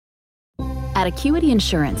At Acuity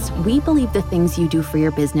Insurance, we believe the things you do for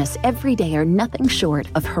your business every day are nothing short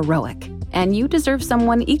of heroic, and you deserve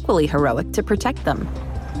someone equally heroic to protect them.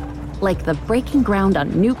 Like the breaking ground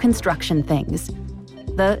on new construction things,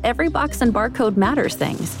 the every box and barcode matters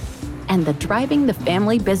things, and the driving the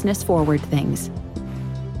family business forward things.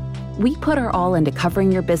 We put our all into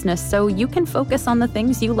covering your business so you can focus on the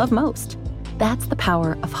things you love most. That's the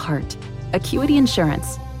power of heart. Acuity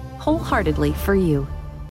Insurance, wholeheartedly for you.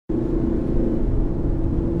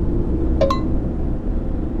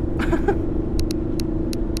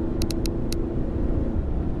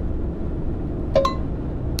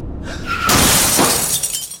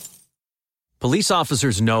 Police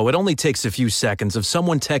officers know it only takes a few seconds of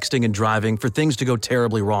someone texting and driving for things to go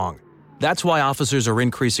terribly wrong. That's why officers are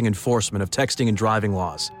increasing enforcement of texting and driving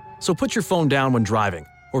laws. So put your phone down when driving,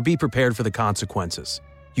 or be prepared for the consequences.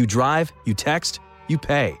 You drive, you text, you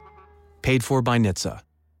pay. Paid for by NHTSA.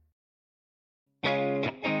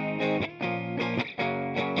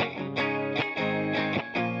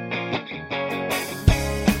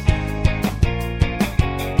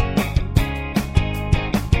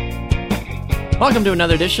 Welcome to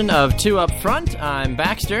another edition of Two Up Front. I'm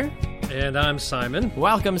Baxter. And I'm Simon.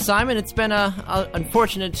 Welcome, Simon. It's been an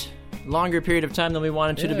unfortunate longer period of time than we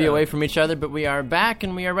wanted to be away from each other, but we are back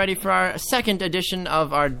and we are ready for our second edition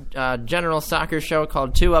of our general soccer show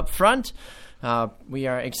called Two Up Front. We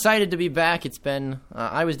are excited to be back. It's been,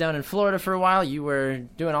 I was down in Florida for a while. You were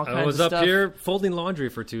doing all kinds of stuff. I was up here folding laundry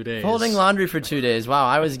for 2 days. Folding laundry for 2 days. Wow,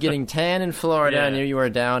 I was getting tan in Florida, and you were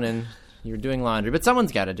down and you were doing laundry. But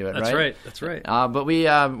someone's got to do it, right? That's right. But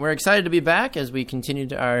we're excited to be back as we continue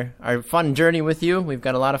our fun journey with you. We've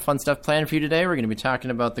got a lot of fun stuff planned for you today. We're going to be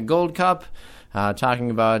talking about the Gold Cup,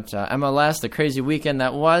 talking about MLS, the crazy weekend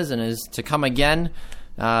that was and is to come again.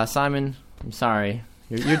 Simon, I'm sorry.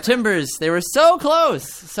 Your Timbers, they were so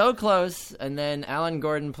close. And then Alan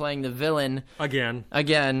Gordon playing the villain. Again,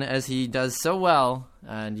 as he does so well.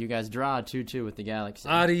 And you guys draw 2-2 with the Galaxy.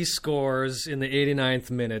 Adi scores in the 89th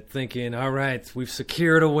minute, thinking, all right, we've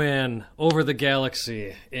secured a win over the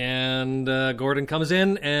Galaxy. And Gordon comes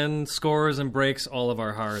in and scores and breaks all of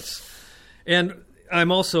our hearts. And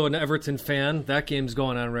I'm also an Everton fan. That game's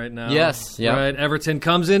going on right now. Yes, yeah. Right, Everton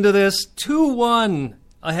comes into this 2-1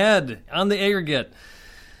 ahead on the aggregate.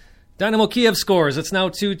 Dynamo Kiev scores. It's now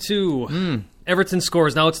 2-2. Everton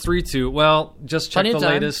scores. Now it's 3-2. Well, just check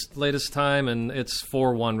the latest time, and it's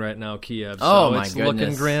 4-1 right now, Kiev. So it's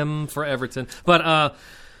looking grim for Everton. But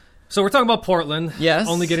so we're talking about Portland. Yes.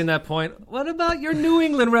 Only getting that point. What about your New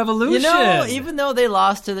England Revolution? You know, even though they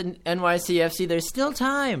lost to the NYCFC, there's still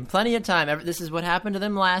time. Plenty of time. This is what happened to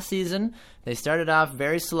them last season. They started off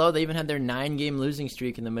very slow. They even had their 9-game losing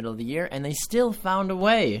streak in the middle of the year, and they still found a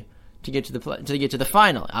way to get to the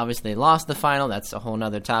final. Obviously, they lost the final. That's a whole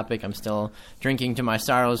other topic. I'm still drinking to my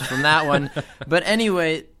sorrows from that one. But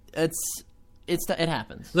anyway, it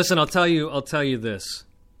happens. Listen, I'll tell you this.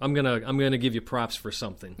 I'm gonna give you props for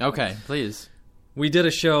something. Okay, please. We did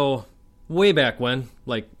a show way back when,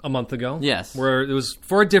 like a month ago. Yes. Where it was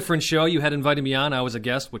for a different show. You had invited me on. I was a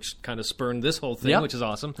guest, which kind of spurned this whole thing, which is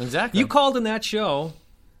awesome. Exactly. You called in that show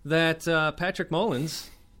that Patrick Mullins,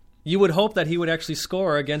 you would hope that he would actually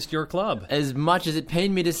score against your club. As much as it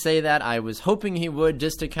pained me to say that, I was hoping he would,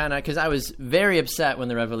 just to kind of, because I was very upset when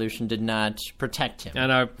the Revolution did not protect him.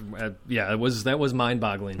 And that was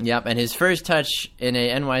mind-boggling. Yep, and his first touch in a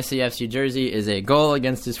NYCFC jersey is a goal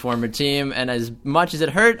against his former team, and as much as it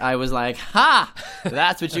hurt, I was like, ha!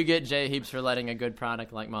 That's what you get, Jay Heaps, for letting a good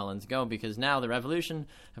product like Mullins go, because now the Revolution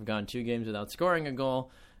have gone 2 games without scoring a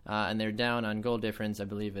goal. And they're down on goal difference. I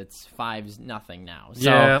believe it's 5-0 now.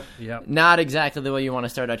 So not exactly the way you want to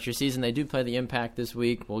start out your season. They do play the Impact this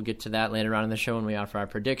week. We'll get to that later on in the show when we offer our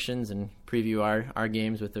predictions and preview our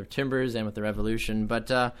games with the Timbers and with the Revolution. But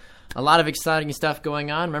a lot of exciting stuff going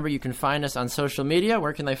on. Remember, you can find us on social media.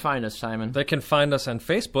 Where can they find us, Simon? They can find us on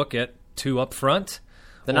Facebook at 2 Up Front.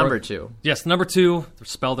 The number 2. Yes, number 2.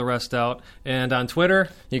 Spell the rest out. And on Twitter?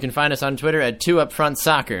 You can find us on Twitter at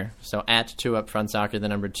 2UpFrontSoccer. So at 2UpFrontSoccer, the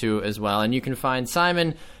number 2 as well. And you can find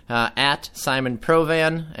Simon at Simon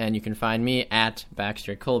Provan. And you can find me at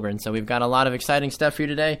Baxter Colburn. So we've got a lot of exciting stuff for you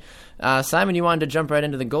today. Simon, you wanted to jump right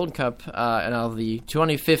into the Gold Cup and all the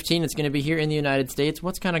 2015. It's going to be here in the United States.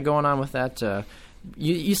 What's kind of going on with that?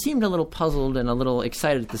 You seemed a little puzzled and a little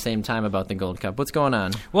excited at the same time about the Gold Cup. What's going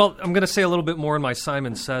on? Well, I'm going to say a little bit more in my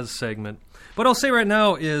Simon Says segment. What I'll say right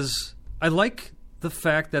now is I like the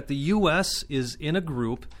fact that the U.S. is in a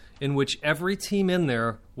group in which every team in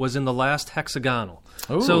there was in the last hexagonal.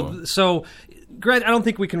 Ooh. So, Greg, I don't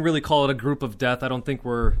think we can really call it a group of death. I don't think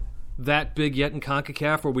we're that big yet in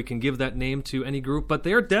CONCACAF where we can give that name to any group, but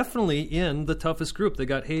they're definitely in the toughest group. They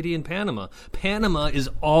got Haiti and Panama. Panama is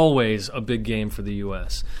always a big game for the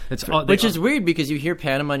U.S. Which is weird because you hear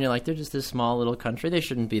Panama and you're like, they're just this small little country. They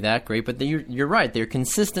shouldn't be that great. But you're right. They're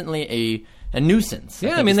consistently a nuisance.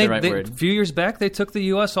 Yeah, I mean, a few years back, they took the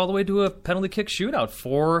U.S. all the way to a penalty kick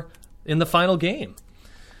shootout in the final game.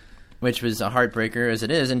 Which was a heartbreaker as it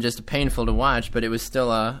is, and just painful to watch, but it was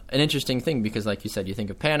still an interesting thing because, like you said, you think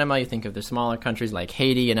of Panama, you think of the smaller countries like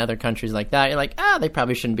Haiti and other countries like that. You're like, they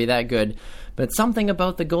probably shouldn't be that good. But something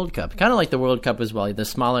about the Gold Cup, kind of like the World Cup as well, the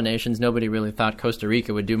smaller nations, nobody really thought Costa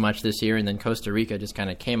Rica would do much this year, and then Costa Rica just kind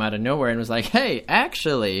of came out of nowhere and was like, hey,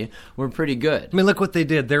 actually, we're pretty good. I mean, look what they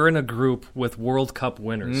did. They're in a group with World Cup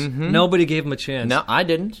winners. Mm-hmm. Nobody gave them a chance. No, I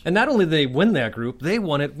didn't. And not only did they win that group, they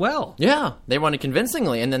won it well. Yeah, they won it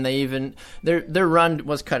convincingly, and then they even... Their run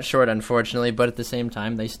was cut short, unfortunately, but at the same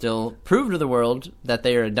time, they still proved to the world that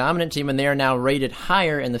they are a dominant team, and they are now rated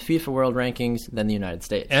higher in the FIFA World Rankings than the United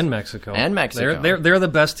States. And Mexico. They're the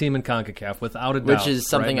best team in CONCACAF, without a doubt. Which is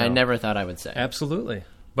something I never thought I would say. Absolutely.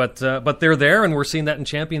 But they're there, and we're seeing that in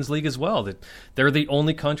Champions League as well. That they're the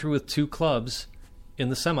only country with 2 clubs in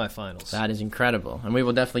the semifinals. That is incredible. And we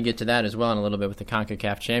will definitely get to that as well in a little bit with the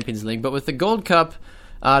CONCACAF Champions League. But with the Gold Cup...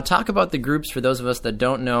 talk about the groups for those of us that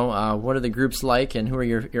don't know. What are the groups like, and who are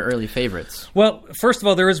your early favorites? Well, first of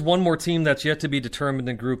all, there is one more team that's yet to be determined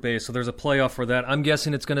in Group A, so there's a playoff for that. I'm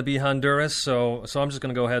guessing it's going to be Honduras, so I'm just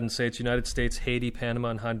going to go ahead and say it's United States, Haiti, Panama,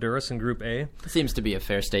 and Honduras in Group A. Seems to be a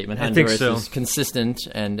fair statement. Honduras is consistent,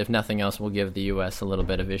 and if nothing else, will give the U.S. a little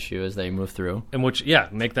bit of issue as they move through. And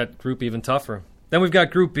make that group even tougher. Then we've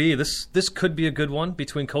got Group B. This could be a good one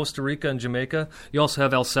between Costa Rica and Jamaica. You also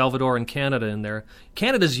have El Salvador and Canada in there.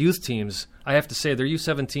 Canada's youth teams, I have to say, their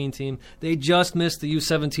U17 team, they just missed the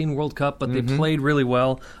U17 World Cup, but they played really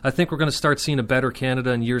well. I think we're going to start seeing a better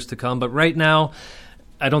Canada in years to come. But right now,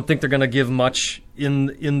 I don't think they're going to give much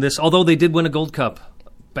in this, although they did win a Gold Cup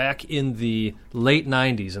back in the late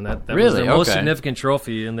 90s, and that was their most significant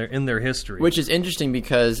trophy in their history. Which is interesting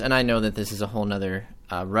because, and I know that this is a whole nother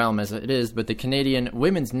realm as it is, but the Canadian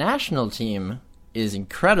women's national team is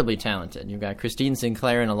incredibly talented. You've got Christine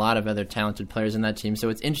Sinclair and a lot of other talented players in that team, so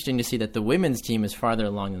it's interesting to see that the women's team is farther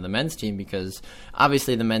along than the men's team because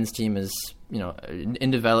obviously the men's team is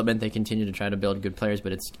in development. They continue to try to build good players,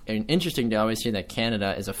 but it's interesting to always see that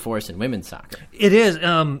Canada is a force in women's soccer. It is.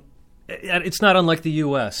 It's not unlike the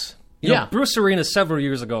U.S. Bruce Arena several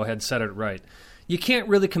years ago had said it right. You can't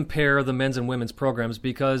really compare the men's and women's programs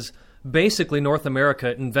because basically North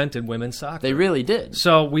America invented women's soccer. They really did.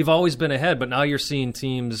 So we've always been ahead, but now you're seeing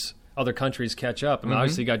teams, other countries catch up. I mean,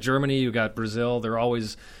 obviously you got Germany, you got Brazil. They're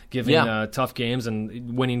always giving tough games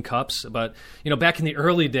and winning cups. But, back in the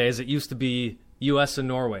early days, it used to be U.S. and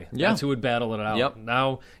Norway. That's who would battle it out. Yep.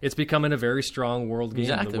 Now it's becoming a very strong world game.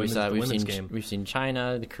 Exactly. The women's game. We've seen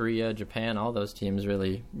China, Korea, Japan, all those teams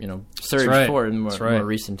really, surge forward in more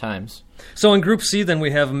recent times. So in Group C, then we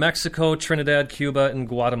have Mexico, Trinidad, Cuba, and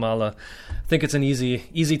Guatemala. I think it's an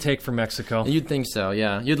easy take for Mexico. You'd think so,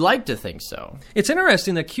 yeah. You'd like to think so. It's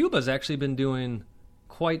interesting that Cuba's actually been doing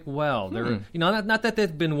quite well. They're not that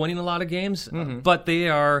they've been winning a lot of games, but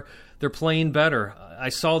they're playing better. I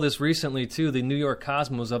saw this recently, too. The New York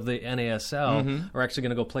Cosmos of the NASL are actually going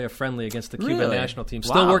to go play a friendly against the Cuban national team.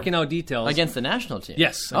 Still working out details. Against the national team?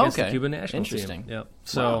 Yes, against the Cuban national team. Interesting. Yep.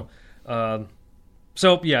 So,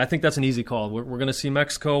 I think that's an easy call. We're going to see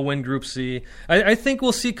Mexico win Group C. I think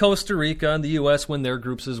we'll see Costa Rica and the U.S. win their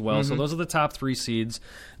groups as well. So those are the top 3 seeds,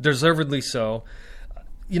 deservedly so.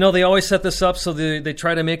 They always set this up so they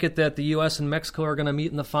try to make it that the U.S. and Mexico are going to meet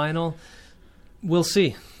in the final. We'll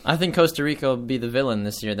see. I think Costa Rica will be the villain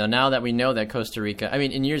this year, though. Now that we know that Costa Rica... I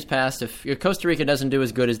mean, in years past, if Costa Rica doesn't do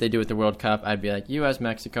as good as they do at the World Cup, I'd be like, U.S.,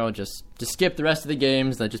 Mexico, just skip the rest of the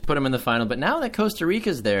games, just put them in the final. But now that Costa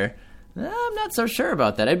Rica's there, I'm not so sure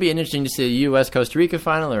about that. It'd be interesting to see a U.S.-Costa Rica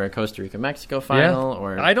final or a Costa Rica-Mexico final.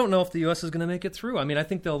 Or I don't know if the U.S. is going to make it through. I mean, I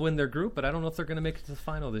think they'll win their group, but I don't know if they're going to make it to the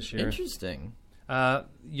final this year. Interesting.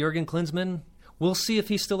 Jurgen Klinsmann, we'll see if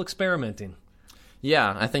he's still experimenting.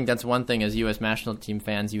 Yeah, I think that's one thing as U.S. national team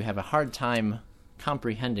fans you have a hard time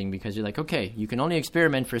comprehending because you're like, okay, you can only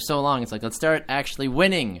experiment for so long. It's like, let's start actually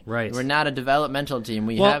winning. Right. We're not a developmental team.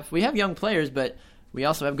 We have young players, but we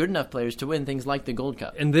also have good enough players to win things like the Gold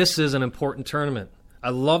Cup. And this is an important tournament.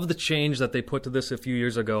 I love the change that they put to this a few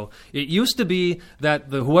years ago. It used to be that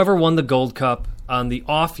whoever won the Gold Cup on the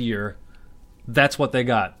off year, that's what they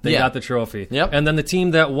got. They got the trophy. Yep. And then the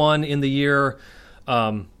team that won in the year...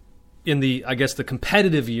 in the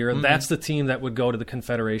competitive year, that's the team that would go to the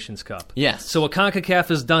Confederations Cup. Yes. So what CONCACAF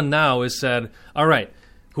has done now is said, all right,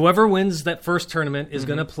 Whoever wins that first tournament is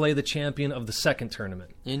going to play the champion of the second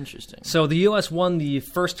tournament. Interesting. So the U.S. won the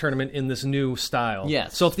first tournament in this new style.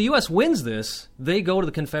 Yes. So if the U.S. wins this, they go to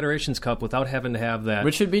the Confederations Cup without having to have that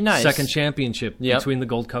Which would be nice. second championship between the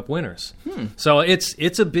Gold Cup winners. So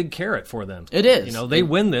it's a big carrot for them. It is. You know, they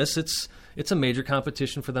win this, it's a major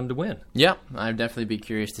competition for them to win. Yep, I'd definitely be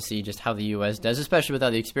curious to see just how the U.S. does, especially with all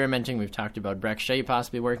the experimenting. We've talked about Breck Shea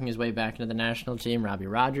possibly working his way back into the national team. Robbie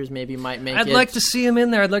Rogers maybe might make it. I'd like to see him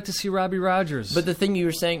in there. I'd like to see Robbie Rogers. But the thing you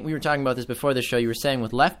were saying, we were talking about this before the show, you were saying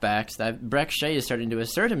with left backs that Breck Shea is starting to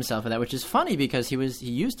assert himself in that, which is funny because he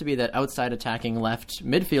used to be that outside attacking left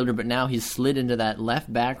midfielder, but now he's slid into that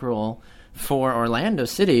left back role for Orlando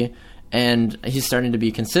City. And he's starting to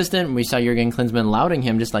be consistent. We saw Jurgen Klinsmann lauding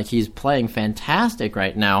him just like he's playing fantastic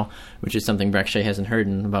right now, which is something Breck Shea hasn't heard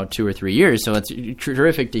in about 2 or 3 years. So it's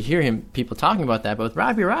terrific to hear people talking about that. But with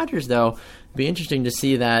Robbie Rogers, though, it'd be interesting to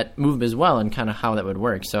see that move as well and kind of how that would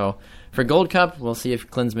work. So for Gold Cup, we'll see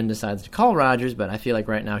if Klinsmann decides to call Rogers, but I feel like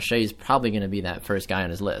right now Shea's probably going to be that first guy on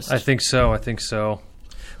his list. I think so.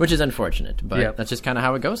 Which is unfortunate, but that's just kind of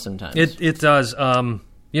how it goes sometimes. It does.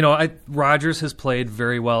 You know, Rogers has played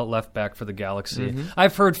very well at left back for the Galaxy.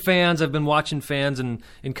 I've heard fans, I've been watching fans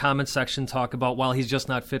in comment section talk about, well, he's just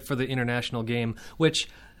not fit for the international game, which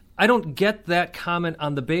I don't get that comment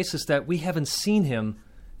on the basis that we haven't seen him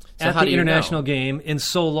at the international game in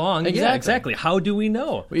so long. Exactly. Yeah, exactly. How do we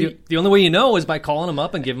know? The only way you know is by calling him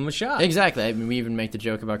up and giving him a shot. Exactly. I mean, we even make the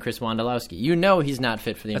joke about Chris Wondolowski. You know he's not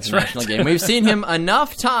fit for the international game. We've seen him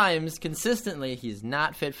enough times consistently. He's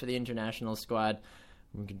not fit for the international squad.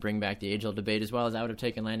 We could bring back the age-old debate as well, as I would have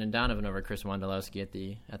taken Landon Donovan over Chris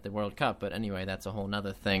Wondolowski at the World Cup. But anyway, that's a whole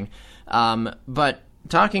nother thing. But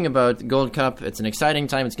talking about the Gold Cup, it's an exciting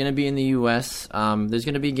time. It's going to be in the U.S. There's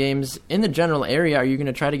going to be games in the general area. Are you going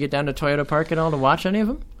to try to get down to Toyota Park at all to watch any of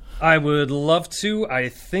them? I would love to. I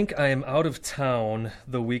think I am out of town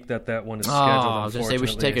the week that one is scheduled. I was going to say we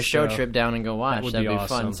should take a show trip down and go watch. That'd be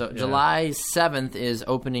awesome. Fun. So July 7th is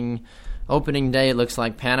opening day. It looks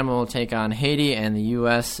like Panama will take on Haiti, and the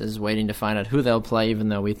U.S. is waiting to find out who they'll play, even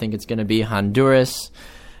though we think it's going to be Honduras.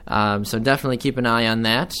 So definitely keep an eye on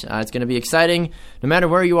that. It's going to be exciting. No matter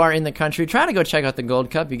where you are in the country, try to go check out the Gold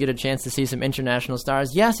Cup. You get a chance to see some international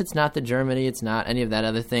stars. Yes, it's not the Germany. It's not any of that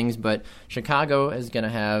other things, but Chicago is going to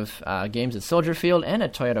have games at Soldier Field and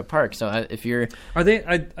at Toyota Park. So if you're... Are they...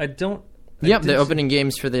 I don't... Yep, the opening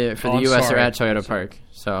games for the U.S. are at Toyota Park.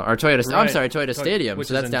 Toyota Stadium.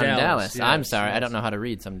 So that's down in Dallas. Yes, I'm sorry, I don't know how to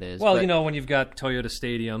read some days. Well, when you've got Toyota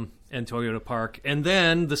Stadium and Toyota Park, and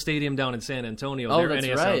then the stadium down in San Antonio, their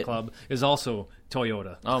NASL club is also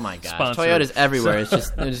Toyota. Oh my gosh, sponsored. Toyota's everywhere. It's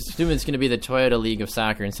just it's going to be the Toyota League of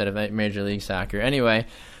Soccer instead of Major League Soccer. Anyway.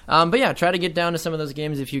 But yeah, try to get down to some of those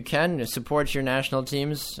games if you can. Support your national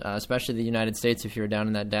teams, especially the United States if you're down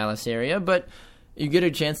in that Dallas area. But you get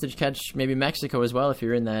a chance to catch maybe Mexico as well if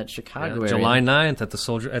you're in that Chicago area. July 9th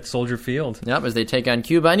at Soldier Field. Yep, as they take on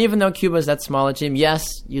Cuba. And even though Cuba is that small a team, yes,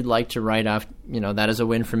 you'd like to write off, that as a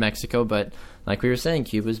win for Mexico. But like we were saying,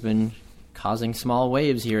 Cuba's been causing small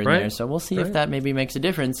waves here and there. So we'll see if that maybe makes a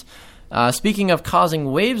difference. Speaking of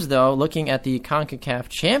causing waves, though, looking at the CONCACAF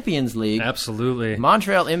Champions League. Absolutely.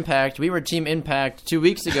 Montreal Impact, we were Team Impact 2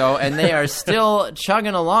 weeks ago, and they are still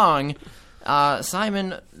chugging along.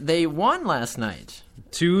 Simon, they won last night.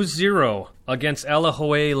 2-0 against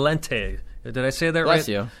Alajuelense. Did I say that right? Bless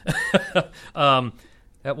you.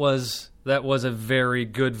 That was a very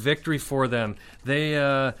good victory for them.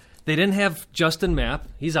 They didn't have Justin Mapp.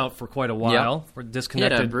 He's out for quite a while for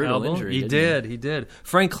disconnected he had a brutal elbow. Injury, he did.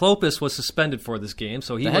 Frank Lopez was suspended for this game,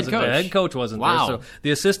 so the head coach wasn't there. So the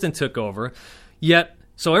assistant took over.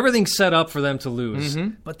 So everything's set up for them to lose.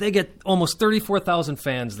 But they get almost 34,000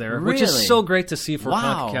 fans there, which is so great to see for a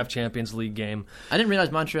CONCACAF Champions League game. I didn't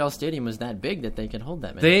realize Montreal Stadium was that big that they could hold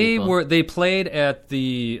that many people. They played at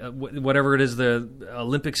the, whatever it is, the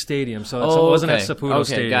Olympic Stadium. So it wasn't at Saputo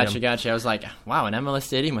Stadium. Gotcha. I was like, wow, an MLS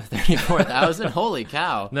stadium with 34,000? Holy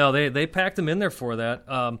cow. No, they packed them in there for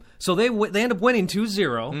that. So they end up winning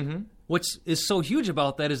 2-0. What is so huge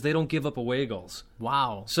about that is they don't give up away goals.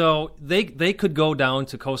 Wow. So they could go down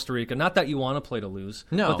to Costa Rica. Not that you want to play to lose.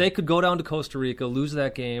 No. But they could go down to Costa Rica, lose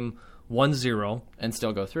that game 1-0. And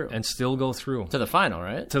still go through. To the final,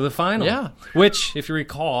 right? To the final. Yeah. Which, if you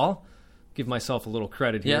recall, give myself a little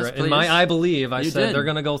credit here. Yes, please. In my I Believe, I said they're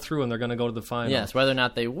going to go through and they're going to go to the final. Yes, whether or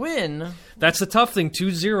not they win. That's the tough thing.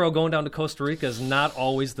 2-0 going down to Costa Rica is not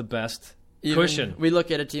always the best cushion. We look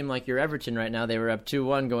at a team like your Everton right now. They were up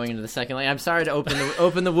 2-1 going into the second leg. I'm sorry to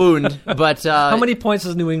open the wound, but how many points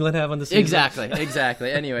does New England have on the season?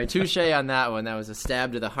 Exactly. Anyway, touche on that one. That was a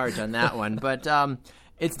stab to the heart on that one. But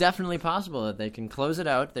it's definitely possible that they can close it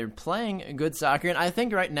out. They're playing good soccer, and I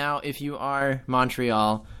think right now, if you are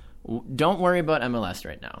Montreal, don't worry about MLS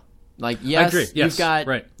right now. Like, yes, you've got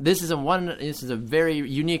this is a very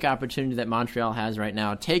unique opportunity that Montreal has right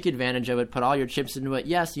now. Take advantage of it. Put all your chips into it.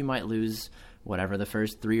 Yes, you might lose whatever the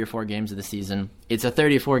first 3 or 4 games of the season. It's a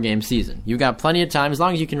 34-game season. You've got plenty of time as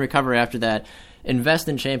long as you can recover after that. Invest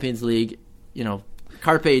in Champions League,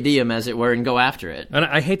 carpe diem, as it were, and go after it. And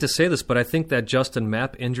I hate to say this, but I think that Justin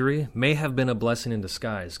Mapp injury may have been a blessing in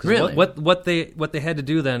disguise. Really? What they had to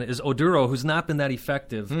do then is Oduro, who's not been that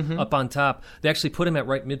effective up on top, they actually put him at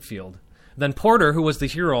right midfield. Then Porter, who was the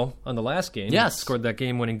hero on the last game, scored that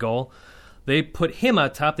game-winning goal. They put him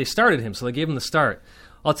on top. They started him, so they gave him the start.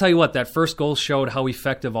 I'll tell you what, that first goal showed how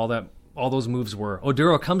effective all those moves were.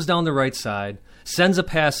 Oduro comes down the right side, sends a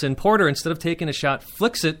pass in. Porter, instead of taking a shot,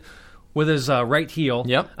 flicks it with his right heel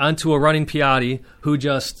onto a running Piatti, who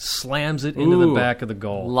just slams it into the back of the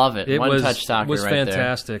goal. Love it. One-touch soccer was right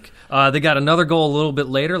fantastic. They got another goal a little bit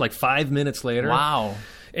later, like 5 minutes later. Wow.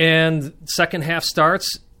 And second half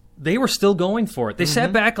starts. They were still going for it. They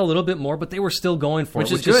sat back a little bit more, but they were still going for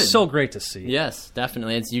it, which is so great to see. Yes,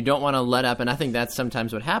 definitely. You don't want to let up, and I think that's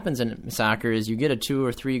sometimes what happens in soccer is you get a 2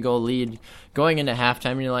 or 3 goal lead going into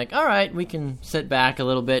halftime, and you're like, all right, we can sit back a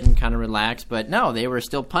little bit and kind of relax. But no, they were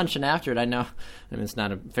still punching after it. I know it's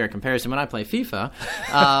not a fair comparison when I play FIFA,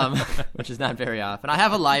 which is not very often. I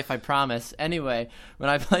have a life, I promise. Anyway, when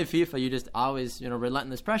I play FIFA, you just always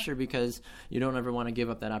relentless pressure because you don't ever want to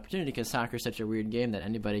give up that opportunity because soccer is such a weird game that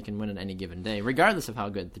anybody can win on any given day, regardless of how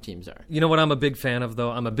good the teams are. You know what I'm a big fan of,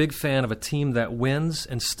 though? I'm a big fan of a team that wins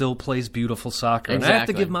and still plays beautiful soccer. Exactly. And I have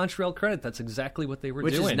to give Montreal credit. That's exactly what they were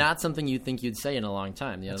doing. Which is not something you'd think you'd say in a long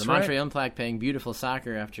time. The Montreal Impact playing beautiful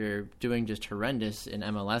soccer after doing just horrendous in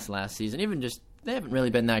MLS last season. They haven't really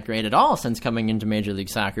been that great at all since coming into Major League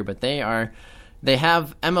Soccer, but they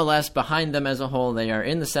have MLS behind them as a whole. They are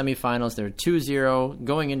in the semifinals. They're 2-0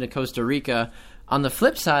 going into Costa Rica. On the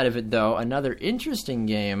flip side of it, though, another interesting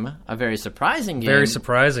game, a very surprising game. Very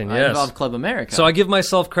surprising, yes. Involved Club America. So I give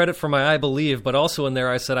myself credit for my I believe, but also in there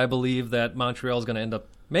I said I believe that Montreal is going to end up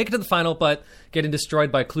making it to the final, but getting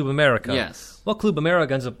destroyed by Club America. Yes. Well, Club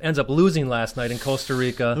America ends up losing last night in Costa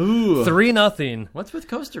Rica, 3-0. What's with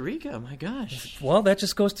Costa Rica? My gosh. Well, that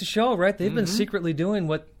just goes to show, right? They've been secretly doing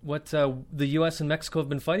what the U.S. and Mexico have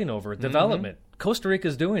been fighting over, development. Costa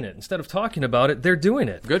Rica's doing it. Instead of talking about it, they're doing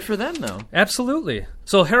it. Good for them, though. Absolutely.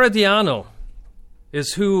 So Herediano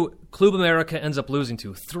is who Club America ends up losing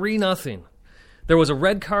to, 3-0. There was a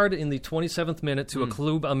red card in the 27th minute to a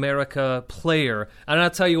Club America player. And I'll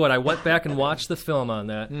tell you what, I went back and watched the film on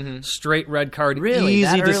that. Straight red card. Really?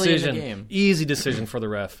 Easy that early decision. in the game? Easy decision for the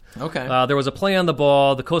ref. Okay. There was a play on the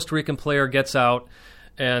ball. The Costa Rican player gets out.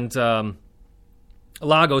 And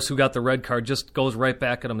Lagos, who got the red card, just goes right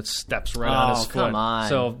back at him and steps right on his foot. Come on.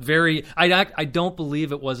 So I don't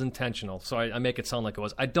believe it was intentional. So I make it sound like it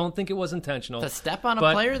was. I don't think it was intentional. To step on a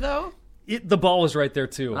player, though? The ball was right there,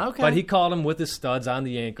 too. Okay. But he caught him with his studs on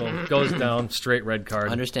the ankle. Goes down, straight red card.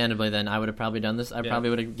 Understandably, then, I would have probably done this. I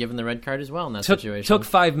probably would have given the red card as well in that situation. Took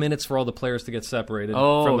 5 minutes for all the players to get separated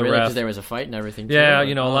from the really? ref. Because there was a fight and everything, too? Yeah,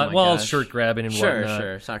 a lot. Shirt grabbing and whatnot.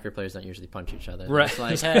 Sure. Soccer players don't usually punch each other. Right. It's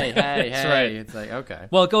like, hey. Right. It's like, okay.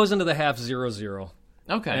 Well, it goes into the half 0-0.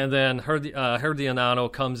 Okay. And then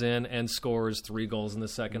Herediano comes in and scores 3 goals in the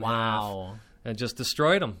second half. Wow. And just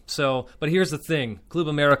destroyed them. So, but here's the thing: Club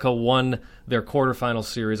America won their quarterfinal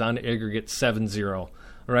series on aggregate 7-0.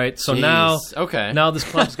 Right. So now this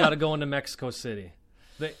club's got to go into Mexico City.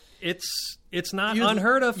 It's not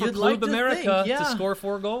unheard of for Club America to score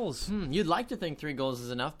 4 goals. You'd like to think 3 goals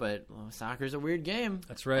is enough, but soccer's a weird game.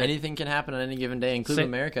 That's right. Anything can happen on any given day. In Club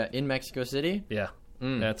America in Mexico City. Yeah.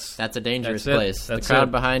 That's a dangerous place. That's the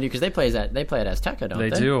crowd behind you, because they play at Azteca, don't they?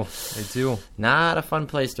 They do. Not a fun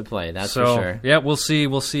place to play, that's for sure. Yeah, we'll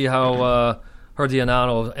see how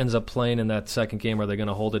Herediano ends up playing in that second game. Are they going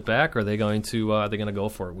to hold it back, or are they going to go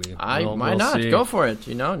for it? Why not? See. Go for it.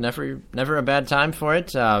 Never a bad time for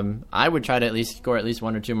it. I would try to score at least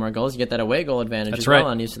 1 or 2 more goals. You get that away goal advantage well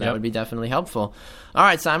on you, so that would be definitely helpful. All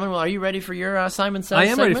right, Simon. Well, are you ready for your Simon Says? I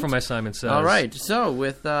am segment? ready for my Simon Says. All right. So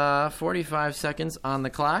with 45 seconds on the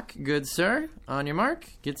clock, good sir, on your mark,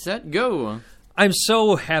 get set, go. I'm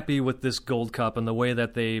so happy with this Gold Cup and the way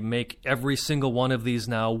that they make every single one of these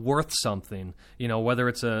now worth something. Whether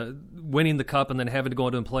it's winning the cup and then having to go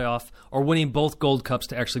into a playoff, or winning both Gold Cups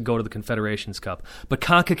to actually go to the Confederations Cup. But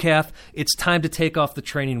CONCACAF, it's time to take off the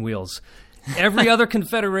training wheels. Every other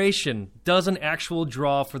confederation does an actual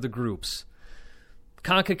draw for the groups.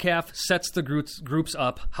 CONCACAF sets the groups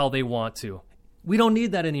up how they want to. We don't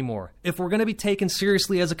need that anymore. If we're going to be taken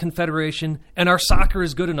seriously as a confederation, and our soccer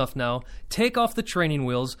is good enough now, take off the training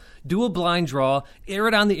wheels, do a blind draw, air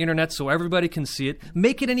it on the internet so everybody can see it,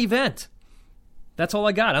 make it an event. That's all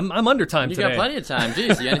I got. I'm under time today. You got plenty of time.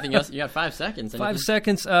 Jeez, you got anything else? You got 5 seconds. 5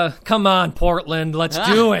 seconds? Come on, Portland. Let's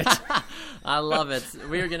do it. I love it.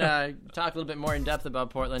 We're going to talk a little bit more in depth about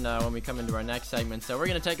Portland when we come into our next segment. So we're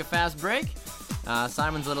going to take a fast break.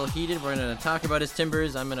 Simon's a little heated. We're going to talk about his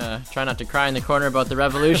Timbers. I'm going to try not to cry in the corner about the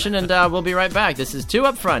Revolution, and we'll be right back. This is 2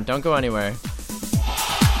 Up Front. Don't go anywhere.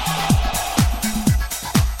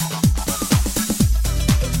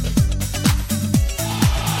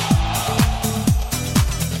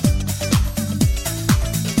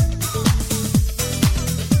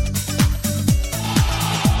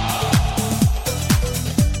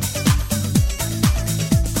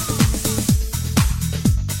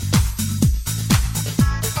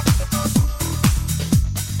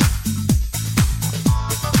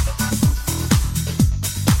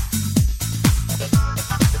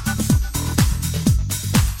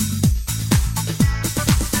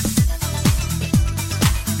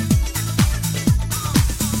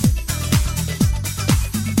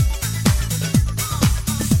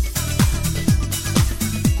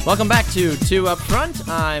 Welcome back to 2 Up Front.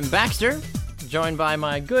 I'm Baxter, joined by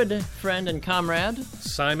my good friend and comrade,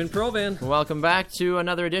 Simon Provan. Welcome back to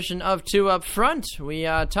another edition of 2 Up Front. We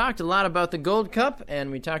talked a lot about the Gold Cup,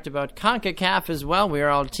 and we talked about CONCACAF as well. We are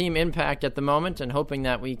all Team Impact at the moment, and hoping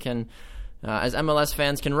that we can, as MLS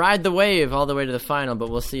fans, can ride the wave all the way to the final, but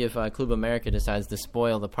we'll see if Club America decides to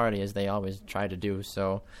spoil the party, as they always try to do.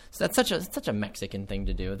 So that's such a Mexican thing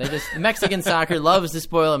to do. Mexican soccer loves to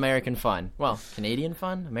spoil American fun. Well, Canadian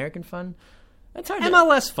fun, American fun. It's hard.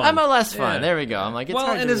 MLS fun. MLS fun. Yeah. There we go. Yeah. I'm like, it's well,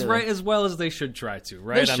 hard and to as really... right as well as they should try to,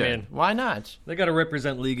 right? They should. Why not? They got to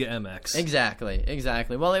represent Liga MX.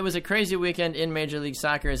 Exactly. Well, it was a crazy weekend in Major League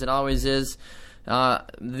Soccer, as it always is.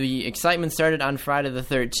 The excitement started on Friday the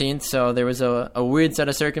 13th, so there was a weird set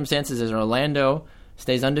of circumstances as Orlando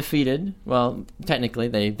stays undefeated. Well, technically,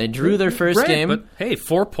 they drew their first game. But hey,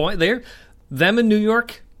 4 points there. Them in New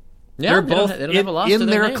York. Yeah, they're both they don't have a loss to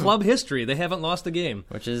their name. Club history. They haven't lost a game,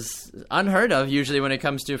 which is unheard of usually when it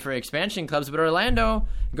comes to for expansion clubs. But Orlando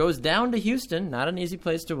goes down to Houston, not an easy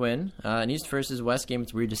place to win. An East versus West game.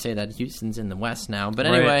 It's weird to say that Houston's in the West now, but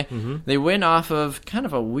anyway, They win off of kind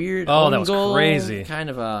of a weird that was goal, crazy. Kind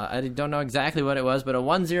of I don't know exactly what it was, but a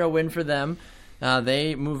 1-0 win for them.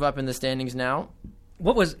 They move up in the standings now.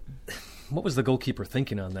 What was the goalkeeper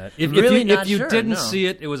thinking on that? If you didn't see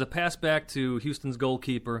it, it was a pass back to Houston's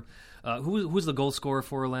goalkeeper. Who's the goal scorer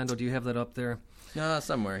for Orlando? Do you have that up there?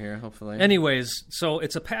 Somewhere here, hopefully. Anyways, so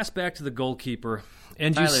it's a pass back to the goalkeeper,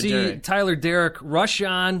 and you see Derrick. Tyler Derrick rush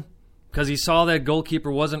on because he saw that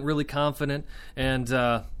goalkeeper wasn't really confident, and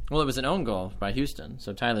well, it was an own goal by Houston,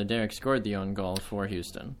 so Tyler Derrick scored the own goal for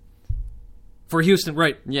Houston. For Houston,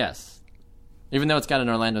 right? Yes. Even though it's got an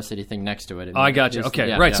Orlando City thing next to it. I got you. Okay,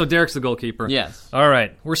 yeah, right. Yeah. So Derrick's the goalkeeper. Yes. All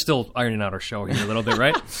right. We're still ironing out our show here a little bit,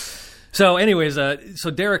 right? So anyways,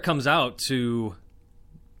 so Derrick comes out to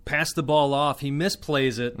pass the ball off. He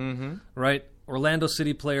misplays it, right? Orlando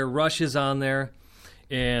City player rushes on there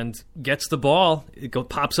and gets the ball. It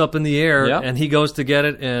pops up in the air, and he goes to get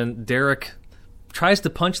it, and Derrick tries to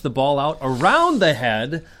punch the ball out around the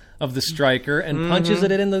head of the striker and punches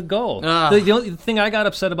it in the goal. The only thing I got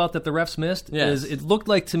upset about that the refs missed is it looked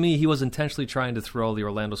like to me he was intentionally trying to throw the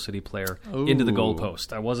Orlando City player into the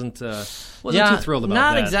goalpost. I wasn't too thrilled about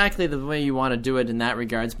that. Not exactly the way you want to do it in that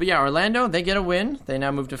regards. But yeah, Orlando, they get a win. They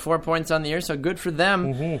now move to 4 points on the year, so good for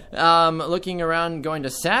them. Looking around, going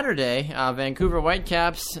to Saturday, Vancouver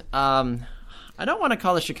Whitecaps. I don't want to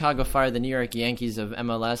call the Chicago Fire the New York Yankees of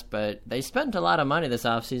MLS, but they spent a lot of money this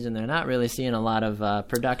offseason. They're not really seeing a lot of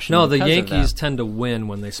production. No, the Yankees tend to win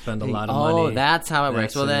when they spend a lot of money. Oh, that's how it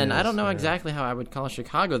works. Well, then I don't know exactly how I would call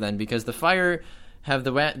Chicago then, because the Fire have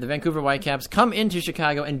the Vancouver Whitecaps come into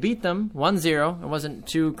Chicago and beat them 1-0. It wasn't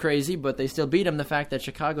too crazy, but they still beat them. The fact that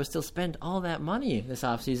Chicago still spent all that money this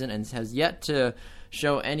offseason and has yet to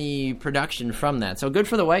show any production from that. So good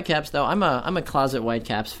for the Whitecaps, though. I'm a closet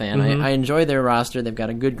Whitecaps fan. I enjoy their roster. They've got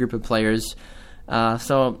a good group of players.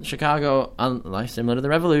 So Chicago, similar to the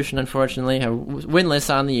Revolution, unfortunately, have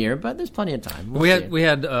winless on the year, but there's plenty of time. We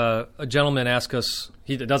had a gentleman ask us.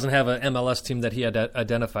 He doesn't have an MLS team that he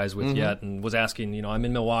identifies with yet, and was asking. I'm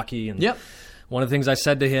in Milwaukee, and one of the things I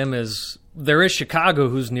said to him is, There is Chicago,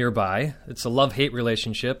 who's nearby. It's a love-hate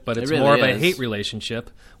relationship, but it's really more of a is. hate relationship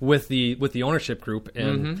with the ownership group,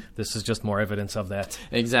 and this is just more evidence of that.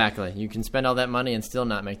 Exactly. You can spend all that money and still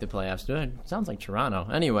not make the playoffs. Sounds like Toronto.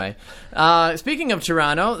 Anyway, speaking of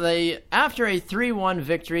Toronto, after a 3-1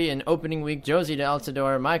 victory in opening week, Josie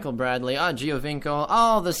Altidore, Michael Bradley, Giovinco,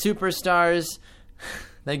 all the superstars,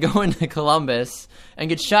 they go into Columbus and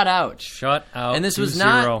get shut out. Shut out. And this was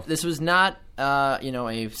 2-0. not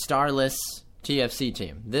a starless TFC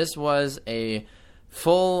team. This was a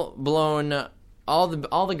full-blown, all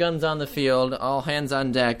the guns on the field, all hands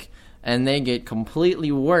on deck, and they get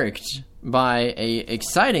completely worked by a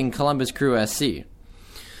exciting Columbus Crew SC.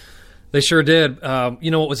 They sure did.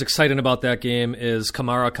 What was exciting about that game is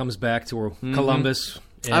Kamara comes back to Columbus.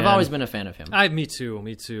 I've always been a fan of him. Me too.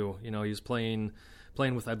 He was playing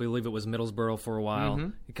with, I believe it was Middlesbrough for a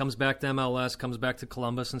while. He comes back to MLS, comes back to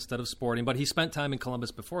Columbus instead of Sporting, but he spent time in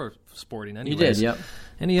Columbus before Sporting anyways. He did, yep.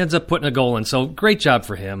 And he ends up putting a goal in, so great job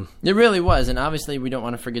for him. It really was, and obviously we don't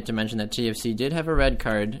want to forget to mention that TFC did have a red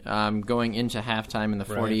card going into halftime in the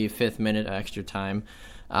 45th minute extra time.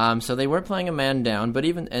 So they were playing a man down,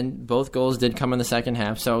 and both goals did come in the second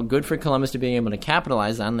half, so good for Columbus to being able to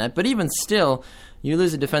capitalize on that. But even still, you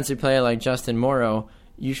lose a defensive player like Justin Morrow,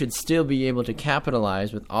 you should still be able to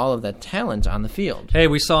capitalize with all of that talent on the field. Hey,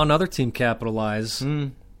 we saw another team capitalize.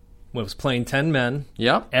 Was playing 10 men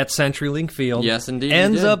at CenturyLink Field. Yes, indeed.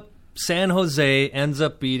 San Jose ends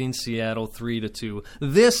up beating Seattle 3-2.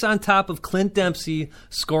 This on top of Clint Dempsey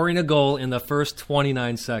scoring a goal in the first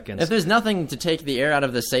 29 seconds. If there's nothing to take the air out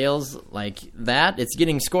of the sails like that, it's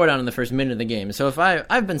getting scored on in the first minute of the game. So if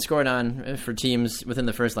I've been scored on for teams within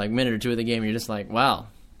the first minute or two of the game, you're just like, wow,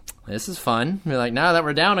 this is fun. You're like, now that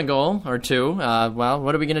we're down a goal or two, well,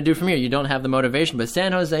 what are we going to do from here? You don't have the motivation. But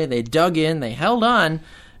San Jose, they dug in, they held on,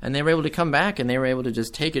 and they were able to come back, and they were able to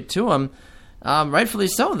just take it to them. Rightfully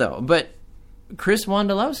so, though. But Chris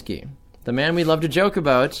Wondolowski, the man we love to joke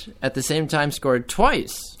about, at the same time scored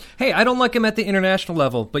twice. Hey, I don't like him at the international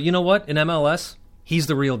level, but you know what? In MLS, he's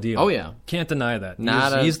the real deal. Oh, yeah. Can't deny that.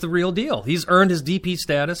 He's the real deal. He's earned his DP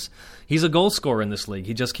status. He's a goal scorer in this league.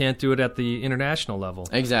 He just can't do it at the international level.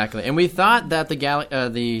 Exactly. And we thought that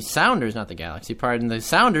the Sounders, not the Galaxy, the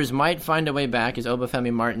Sounders might find a way back as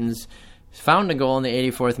Obafemi Martins found a goal in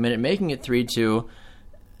the 84th minute, making it 3-2.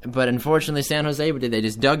 But unfortunately, San Jose, they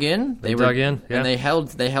just dug in. They dug in, yeah. And they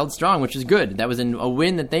held strong, which is good. That was a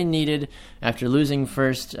win that they needed after losing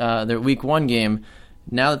their Week 1 game.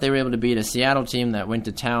 Now that they were able to beat a Seattle team that went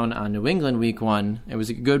to town on New England Week 1, it was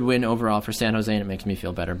a good win overall for San Jose, and it makes me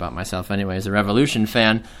feel better about myself anyway as a Revolution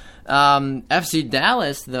fan. FC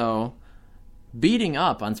Dallas, though, beating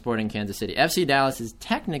up on Sporting Kansas City. FC Dallas is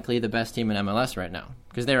technically the best team in MLS right now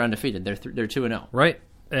because they're undefeated. They're 2-0. Right.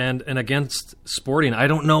 And against Sporting, I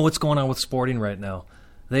don't know what's going on with Sporting right now.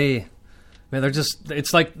 They're just,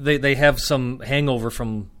 it's like they have some hangover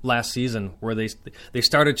from last season where they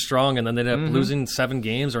started strong and then they ended up losing 7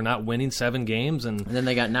 games or not winning 7 games. And then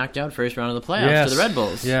they got knocked out first round of the playoffs to the Red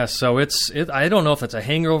Bulls. Yeah, so I don't know if it's a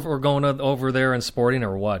hangover going over there in Sporting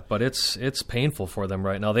or what, but it's painful for them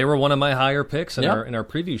right now. They were one of my higher picks in our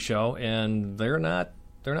preview show, and they're not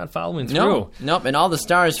following through. Nope. And all the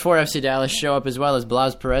stars for FC Dallas show up as well, as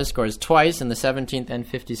Blas Perez scores twice in the 17th and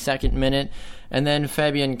 52nd minute. And then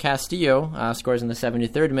Fabian Castillo scores in the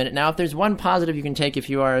 73rd minute. Now, if there's one positive you can take if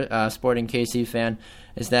you are a Sporting KC fan,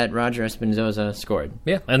 is that Roger Espinoza scored.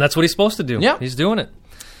 Yeah, and that's what he's supposed to do. Yeah. He's doing it.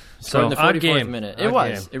 So in the 44th minute. It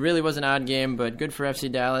was. Game. It really was an odd game, but good for FC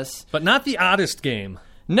Dallas. But not the oddest game.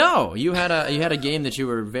 No, you had a game that you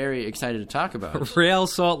were very excited to talk about. Real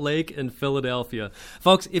Salt Lake and Philadelphia.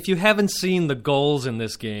 Folks, if you haven't seen the goals in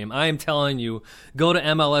this game, I am telling you, go to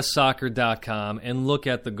MLSsoccer.com and look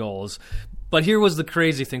at the goals. But here was the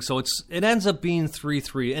crazy thing. So it ends up being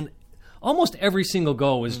 3-3, and almost every single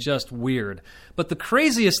goal was just weird. But the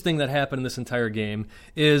craziest thing that happened in this entire game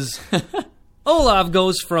is Olav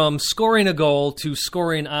goes from scoring a goal to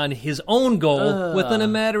scoring on his own goal within a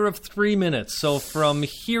matter of 3 minutes. So from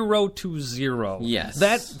 0 to 0. Yes.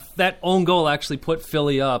 That own goal actually put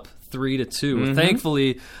Philly up 3-2.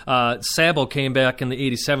 Thankfully, Sabo came back in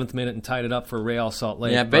the 87th minute and tied it up for Real Salt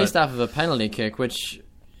Lake. Yeah, based off of a penalty kick, which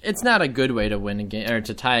it's not a good way to win a game or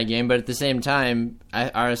to tie a game, but at the same time,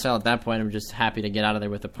 RSL at that point, I'm just happy to get out of there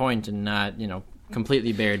with a point and not,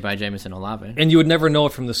 completely buried by Jameson Olave. And you would never know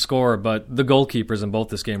it from the score, but the goalkeepers in both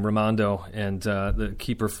this game, Raimondo and the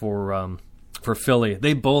keeper for Philly,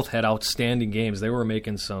 they both had outstanding games. They were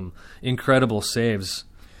making some incredible saves.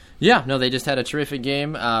 Yeah, no, they just had a terrific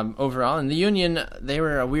game overall. And the Union, they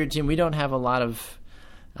were a weird team. We don't have a lot of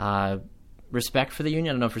respect for the Union.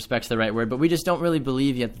 I don't know if respect's the right word, but we just don't really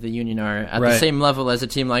believe yet that the Union are at the same level as a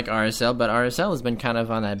team like RSL. But RSL has been kind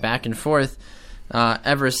of on that back and forth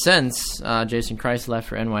ever since Jason Kreis left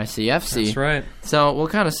for NYCFC. That's right. So we'll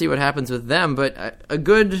kind of see what happens with them. But a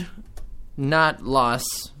good not loss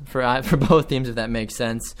for both teams, if that makes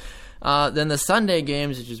sense. Then the Sunday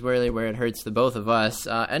games, which is really where it hurts the both of us.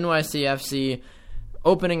 NYCFC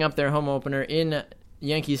opening up their home opener in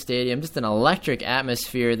Yankee Stadium, just an electric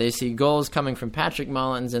atmosphere. They see goals coming from Patrick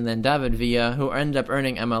Mullins and then David Villa, who ended up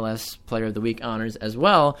earning MLS Player of the Week honors as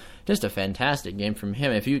well. Just a fantastic game from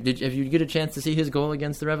him. If you get a chance to see his goal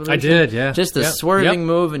agast the Revolution? I did, yeah. Just a swerving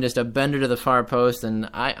move and just a bender to the far post, and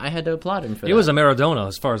I had to applaud him for that. It was a Maradona,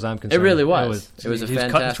 as far as I'm concerned. It really was. It was a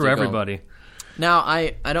fantastic cutting through everybody. Goal. Now,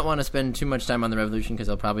 I don't want to spend too much time on the Revolution because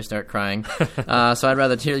I'll probably start crying. So I'd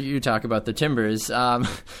rather hear you talk about the Timbers.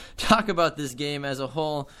 Talk about this game as a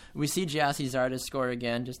whole. We see Gyasi Zardes score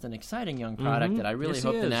again. Just an exciting young product that I really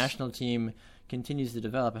hope the national team continues to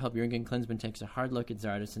develop. I hope Jurgen Klinsmann takes a hard look at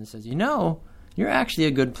Zardes and says, you're actually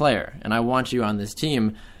a good player, and I want you on this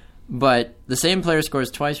team. But the same player scores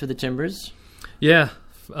twice for the Timbers. Yeah,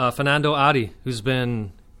 Fernando Adi, he's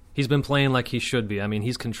been playing like he should be. I mean,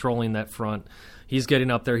 he's controlling that front. He's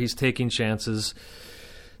getting up there. He's taking chances.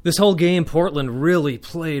 This whole game, Portland really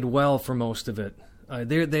played well for most of it.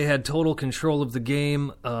 They had total control of the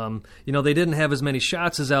game. They didn't have as many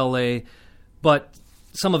shots as LA, but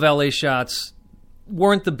some of LA's shots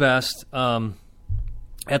weren't the best.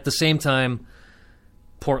 At the same time,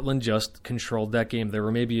 Portland just controlled that game. There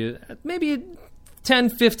were maybe 10,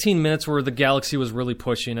 15 minutes where the Galaxy was really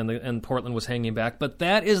pushing and Portland was hanging back. But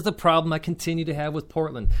that is the problem I continue to have with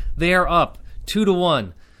Portland. They are up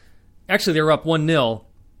 2-1. Actually, they were up 1-0,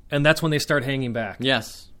 and that's when they start hanging back.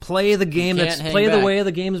 Yes. Play the game. Play the way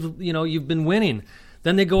the games you've been winning.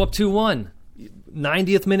 Then they go up 2-1.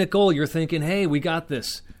 90th minute goal. You're thinking, hey, we got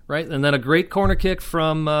this, right? And then a great corner kick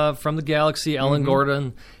from the Galaxy. Ellen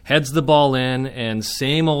Gordon heads the ball in, and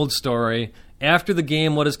same old story. After the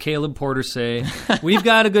game, what does Caleb Porter say? We've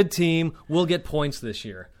got a good team. We'll get points this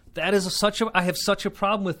year. That is I have such a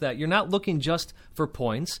problem with that. You're not looking just for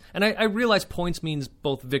points. And I realize points means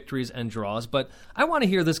both victories and draws, but I want to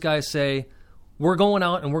hear this guy say, we're going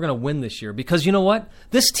out and we're going to win this year. Because you know what?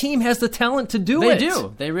 This team has the talent to do it. They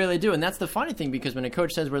do. They really do. And that's the funny thing, because when a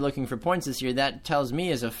coach says we're looking for points this year, that tells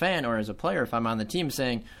me as a fan or as a player, if I'm on the team,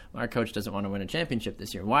 saying, our coach doesn't want to win a championship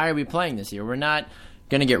this year. Why are we playing this year? We're not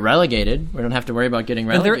going to get relegated. We don't have to worry about getting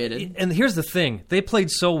relegated. And here's the thing. They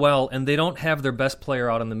played so well, and they don't have their best player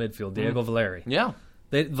out in the midfield, Diego Valeri. Yeah.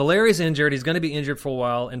 Valeri's injured. He's going to be injured for a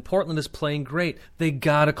while, and Portland is playing great. They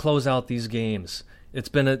got to close out these games. It's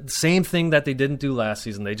been the same thing that they didn't do last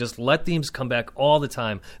season. They just let teams come back all the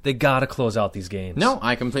time. They got to close out these games. No,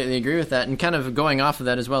 I completely agree with that. And kind of going off of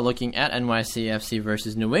that as well, looking at NYCFC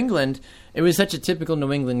versus New England, it was such a typical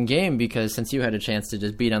New England game because since you had a chance to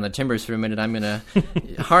just beat on the Timbers for a minute, I'm going to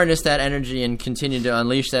harness that energy and continue to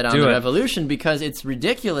unleash that on the Revolution, because it's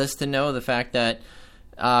ridiculous to know the fact that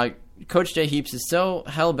Coach Jay Heaps is so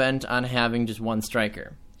hell-bent on having just one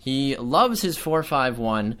striker. He loves his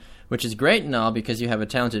 4-5-1, which is great and all because you have a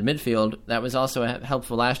talented midfield. That was also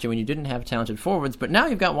helpful last year when you didn't have talented forwards, but now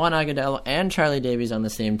you've got Juan Agudelo and Charlie Davies on the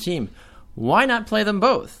same team. Why not play them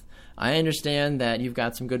both? I understand that you've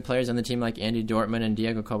got some good players on the team like Andy Dortmund and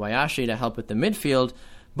Diego Kobayashi to help with the midfield,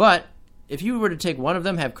 but if you were to take one of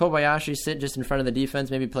them, have Kobayashi sit just in front of the defense,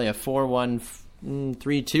 maybe play a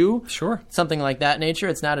 4-1-3-2, sure, something like that nature.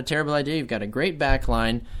 It's not a terrible idea. You've got a great back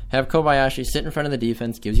line. Have Kobayashi sit in front of the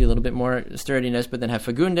defense, gives you a little bit more sturdiness, but then have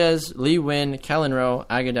Fagundes, Lee Win, Kellen Rowe,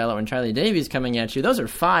 Agudelo, and Charlie Davies coming at you. Those are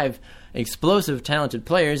 5 explosive, talented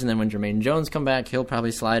players, and then when Jermaine Jones come back, he'll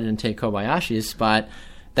probably slide in and take Kobayashi's spot.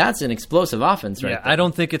 That's an explosive offense right there. I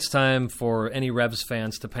don't think it's time for any Revs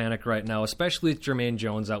fans to panic right now, especially with Jermaine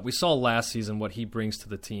Jones out. We saw last season what he brings to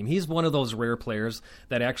the team. He's one of those rare players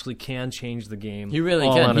that actually can change the game. He really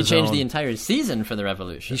can. He changed the entire season for the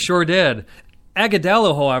Revolution. He sure did.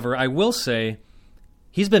 Agudelo, however, I will say,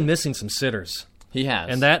 he's been missing some sitters. He has.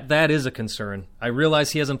 And that is a concern. I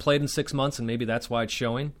realize he hasn't played in 6 months, and maybe that's why it's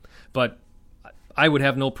showing. But I would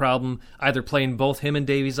have no problem either playing both him and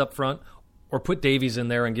Davies up front or put Davies in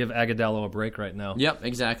there and give Agudelo a break right now. Yep,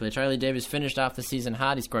 exactly. Charlie Davies finished off the season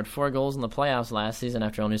hot. He scored 4 goals in the playoffs last season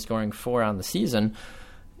after only scoring 4 on the season.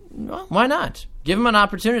 Well, why not? Give him an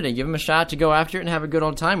opportunity. Give him a shot to go after it and have a good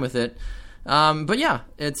old time with it. But yeah,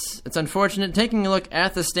 it's unfortunate. Taking a look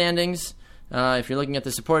at the standings, if you're looking at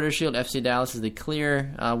the Supporters' Shield, FC Dallas is the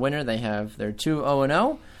clear winner. They're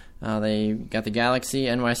 2-0-0. They got the Galaxy,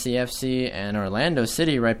 NYCFC, and Orlando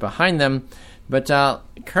City right behind them. But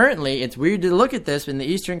currently, it's weird to look at this in the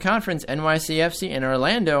Eastern Conference. NYCFC and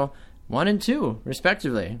Orlando 1-2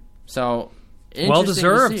 respectively. So. Well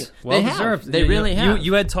deserved. Well deserved. They really have.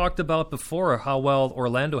 You had talked about before how well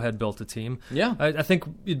Orlando had built a team. Yeah. I think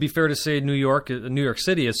it'd be fair to say New York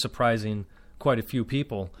City is surprising quite a few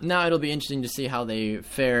people. Now it'll be interesting to see how they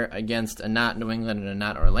fare against a not New England and a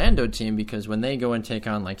not Orlando team, because when they go and take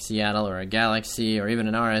on like Seattle or a Galaxy or even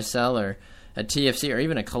an RSL or a TFC or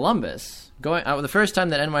even a Columbus, the first time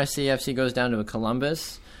that NYCFC goes down to a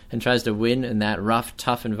Columbus and tries to win in that rough,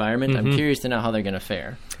 tough environment, I'm curious to know how they're going to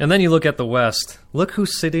fare. And then you look at the West. Look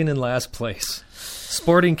who's sitting in last place.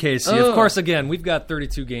 Sporting KC. Of course, again, we've got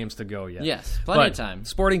 32 games to go yet. Yes, plenty of time.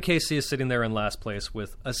 Sporting KC is sitting there in last place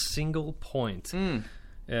with a single point.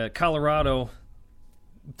 Colorado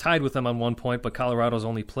tied with them on 1 point, but Colorado's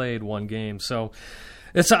only played one game. So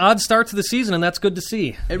it's an odd start to the season, and that's good to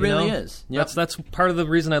see. It really is. Yep. That's part of the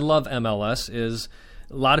reason I love MLS is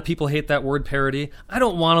a lot of people hate that word parity. I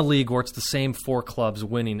don't want a league where it's the same 4 clubs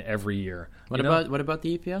winning every year. What about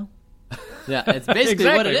the EPL? Yeah, it's basically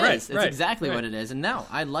exactly, what it is. Right, it's exactly what it is. And no,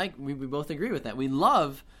 we both agree with that. We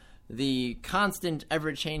love the constant,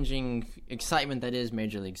 ever-changing excitement that is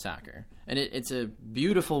Major League Soccer. And it's a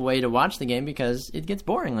beautiful way to watch the game because it gets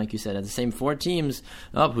boring, like you said. It's the same 4 teams.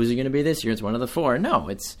 Oh, who's it going to be this year? It's one of the 4. No,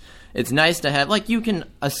 it's nice to have... Like, you can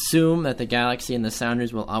assume that the Galaxy and the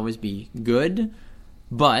Sounders will always be good,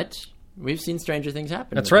 but we've seen stranger things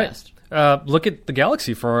happen. That's right. Look at the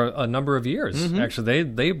Galaxy for a number of years. Actually,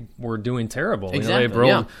 they were doing terrible. Exactly.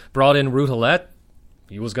 They brought in Ruud Gullit.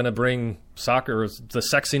 He was going to bring soccer, the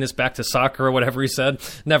sexiness back to soccer or whatever he said.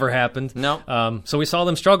 Never happened. No. So we saw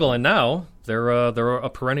them struggle, and now they're a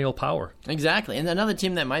perennial power. Exactly. And another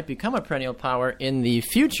team that might become a perennial power in the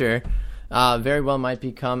future very well might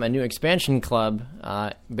become a new expansion club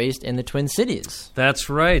based in the Twin Cities. That's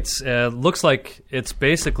right. Looks like it's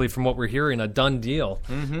basically, from what we're hearing, a done deal.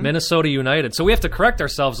 Minnesota United. So we have to correct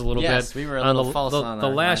ourselves a little bit. Yes, we were a little false on the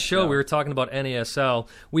last show. We were talking about NASL.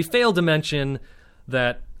 We failed to mention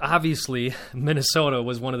that obviously Minnesota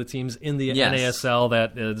was one of the teams in the NASL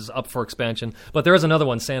that is up for expansion. But there is another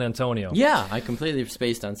one, San Antonio. Yeah, I completely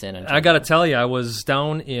spaced on San Antonio. I got to tell you, I was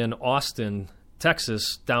down in Austin,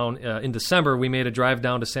 Texas, down in December. We made a drive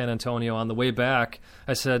down to San Antonio. On the way back,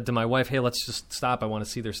 I said to my wife, hey, let's just stop. I want to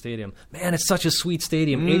see their stadium. Man, it's such a sweet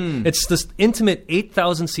stadium. It's this intimate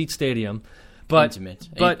 8,000-seat stadium. But, intimate.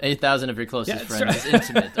 8,000 of your closest friends. Right.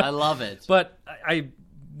 Intimate. I love it. But I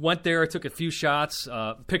went there, I took a few shots,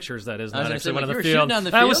 pictures, that is, not actually went on the field.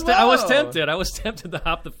 I was tempted. I was tempted to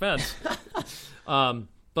hop the fence.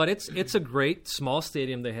 But it's a great small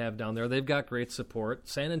stadium they have down there. They've got great support.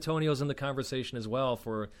 San Antonio's in the conversation as well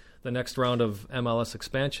for the next round of MLS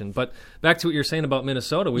expansion. But back to what you're saying about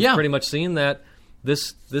Minnesota, we've pretty much seen that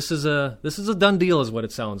this is a done deal, is what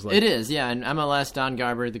it sounds like. It is, yeah. And MLS, Don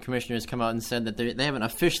Garber, the commissioner, has come out and said that they haven't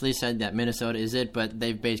officially said that Minnesota is it, but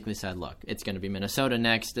they've basically said, look, it's going to be Minnesota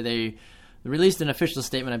next. They released an official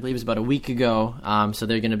statement, I believe it was about a week ago. So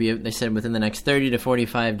they're going to be, they said within the next 30 to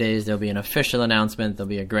 45 days, there'll be an official announcement. There'll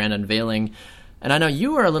be a grand unveiling. And I know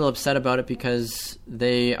you were a little upset about it because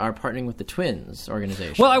they are partnering with the Twins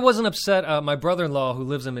organization. Well, I wasn't upset. My brother-in-law, who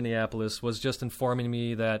lives in Minneapolis, was just informing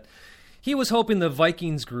me that he was hoping the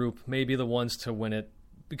Vikings group may be the ones to win it.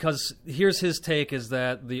 Because here's his take, is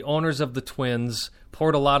that the owners of the Twins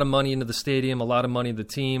poured a lot of money into the stadium, a lot of money into the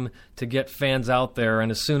team to get fans out there.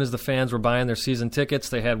 And as soon as the fans were buying their season tickets,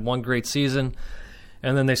 they had one great season.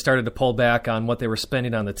 And then they started to pull back on what they were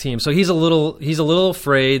spending on the team. So he's a little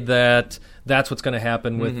afraid that that's what's going to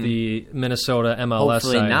happen with the Minnesota MLS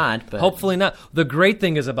Hopefully side. not. But Hopefully not. The great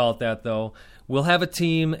thing is about that, though, we'll have a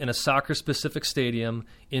team in a soccer-specific stadium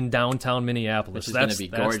in downtown Minneapolis. Which is going to be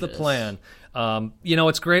gorgeous. That's the plan.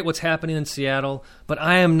 It's great what's happening in Seattle, but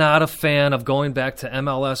I am not a fan of going back to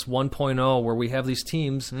MLS 1.0 where we have these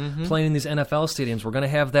teams playing in these NFL stadiums. We're going to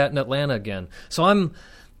have that in Atlanta again. So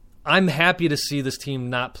I'm happy to see this team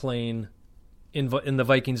not playing in the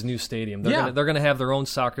Vikings' new stadium. They're going to have their own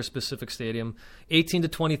soccer-specific stadium, 18 to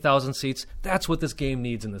 20,000 seats. That's what this game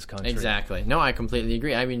needs in this country. Exactly. No, I completely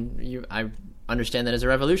agree. I mean, I understand that as a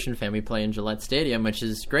Revolution fan, we play in Gillette Stadium, which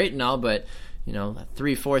is great and all, but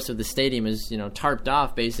 3/4 of the stadium is tarped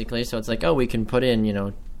off basically. So it's like, we can put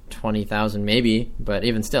in 20,000 maybe, but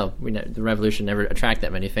even still, the Revolution never attract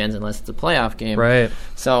that many fans unless it's a playoff game. Right.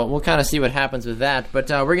 So we'll kind of see what happens with that. But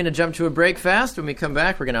we're going to jump to a break fast. When we come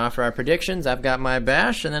back, we're going to offer our predictions. I've got my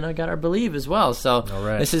bash, and then I got our believe as well. So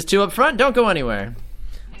This is Two Up Front. Don't go anywhere.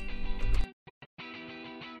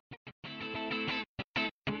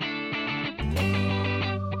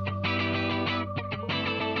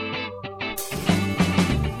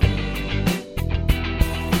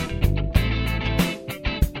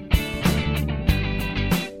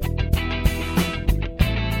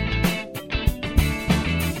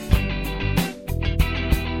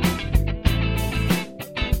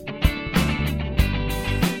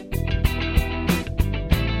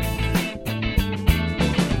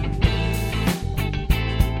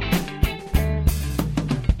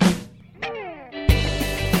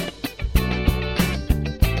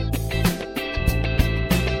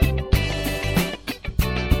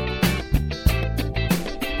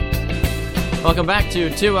 Welcome back to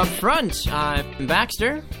Two Up Front. I'm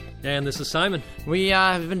Baxter. And this is Simon. We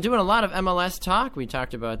have been doing a lot of MLS talk. We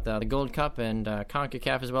talked about the Gold Cup and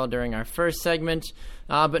CONCACAF as well during our first segment.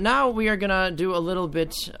 But now we are going to do a little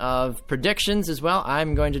bit of predictions as well.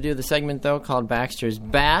 I'm going to do the segment, though, called Baxter's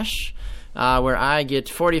Bash, where I get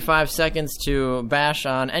 45 seconds to bash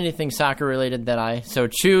on anything soccer-related that I so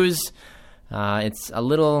choose. It's a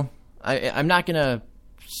little... I'm not going to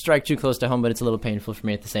strike too close to home, but it's a little painful for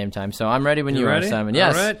me at the same time. So I'm ready when you are, Simon.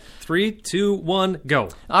 Yes. All right. 3, 2, 1, go.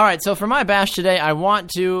 All right. So for my bash today, I want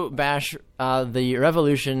to bash the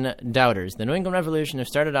Revolution doubters. The New England Revolution have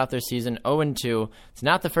started off their season 0-2. It's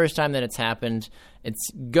not the first time that it's happened. It's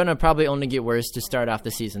going to probably only get worse to start off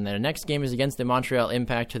the season. Their next game is against the Montreal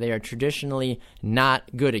Impact, who they are traditionally not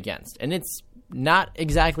good against. And it's not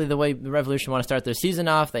exactly the way the Revolution want to start their season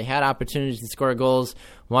off. They had opportunities to score goals.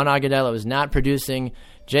 Juan Agudelo was not producing.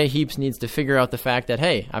 Jay Heaps needs to figure out the fact that,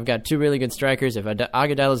 hey, I've got two really good strikers. If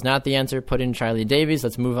Agudelo's not the answer, put in Charlie Davies.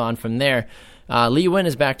 Let's move on from there. Lee Nguyen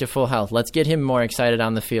is back to full health. Let's get him more excited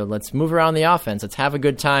on the field. Let's move around the offense. Let's have a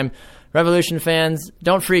good time. Revolution fans,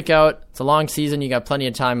 don't freak out. It's a long season. You got plenty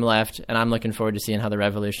of time left, and I'm looking forward to seeing how the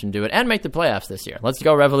Revolution do it and make the playoffs this year. Let's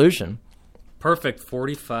go, Revolution. Perfect.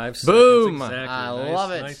 45 seconds. Boom. Exactly. I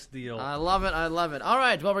love it. Nice deal. I love it. I love it. All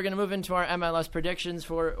right. Well, we're going to move into our MLS predictions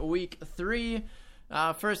for Week 3.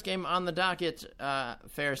 First game on the docket,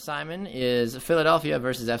 Fair Simon, is Philadelphia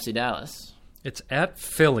versus FC Dallas. It's at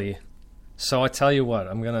Philly. So I tell you what,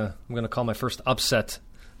 I'm gonna call my first upset.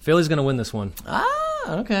 Philly's going to win this one.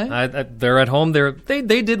 Okay. They're at home. They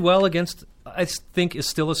did well against, I think, is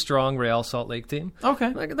still a strong Real Salt Lake team.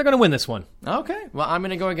 Okay. They're going to win this one. Okay. Well, I'm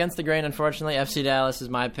going to go against the grain, unfortunately. FC Dallas is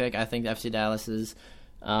my pick. I think FC Dallas is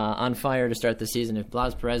on fire to start the season. If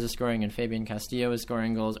Blas Perez is scoring and Fabian Castillo is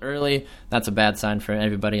scoring goals early, that's a bad sign for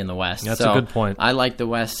everybody in the West. That's a good point. I like the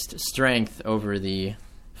West strength over the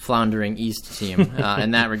floundering East team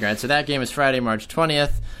in that regard. So that game is Friday, March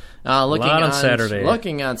 20th. Looking on Saturday.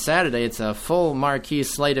 Looking on Saturday, it's a full marquee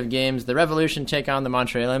slate of games. The Revolution take on the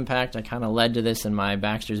Montreal Impact. I kind of led to this in my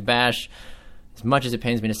Baxter's Bash. As much as it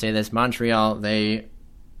pains me to say this, Montreal, they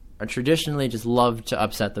are traditionally just love to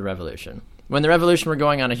upset the Revolution. When the Revolution were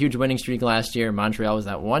going on a huge winning streak last year, Montreal was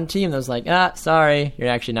that one team that was like, sorry, you're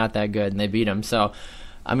actually not that good, and they beat them. So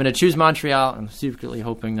I'm going to choose Montreal. I'm secretly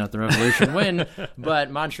hoping that the Revolution win,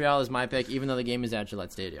 but Montreal is my pick, even though the game is at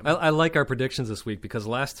Gillette Stadium. I like our predictions this week because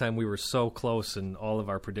last time we were so close in all of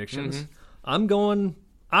our predictions. Mm-hmm. I'm going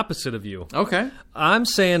opposite of you. Okay. I'm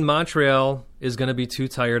saying Montreal is going to be too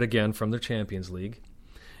tired again from their Champions League,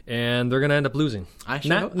 and they're going to end up losing.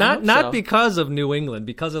 Not because of New England,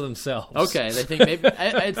 because of themselves. Okay, they think maybe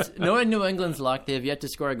it's knowing New England's luck. They have yet to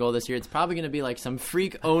score a goal this year. It's probably going to be like some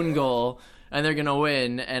freak own goal, and they're gonna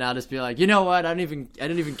win, and I'll just be like, you know what? I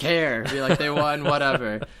didn't even care. Be like, they won,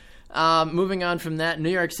 whatever. Moving on from that, New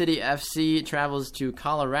York City FC travels to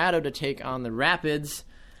Colorado to take on the Rapids.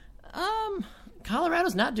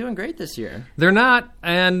 Colorado's not doing great this year. They're not,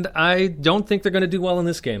 and I don't think they're going to do well in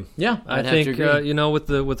this game. Yeah, I think with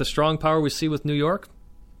the strong power we see with New York,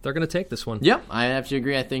 they're going to take this one. Yep, I have to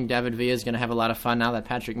agree. I think David Villa is going to have a lot of fun now that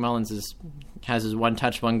Patrick Mullins has his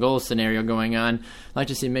one-touch, one-goal scenario going on. I'd like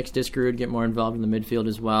to see Mix Diskerud get more involved in the midfield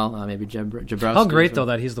as well. Maybe Jabrowski. How great, though,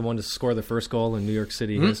 that he's the one to score the first goal in New York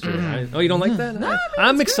City history. You don't like that? No,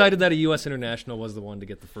 I'm excited that a U.S. international was the one to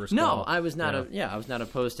get the first goal. No, I was not. I was not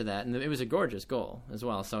opposed to that, and it was a gorgeous goal as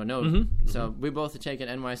well. So So we both have taken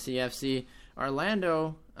NYCFC.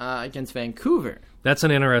 Orlando against Vancouver. That's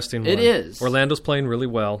an interesting one. It is. Orlando's playing really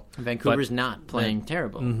well. Vancouver's not playing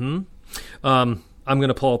terrible. Mm-hmm. I'm going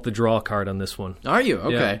to pull up the draw card on this one. Are you?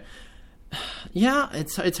 Okay. Yeah,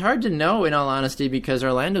 it's hard to know, in all honesty, because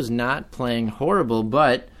Orlando's not playing horrible,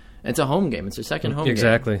 but it's a home game. It's their second home game.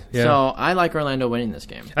 Exactly. Yeah. So I like Orlando winning this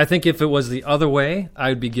game. I think if it was the other way, I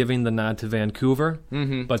would be giving the nod to Vancouver.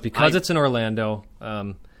 Mm-hmm. But because it's in Orlando...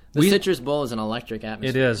 the Citrus Bowl is an electric atmosphere.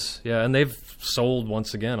 It is, yeah. And they've sold,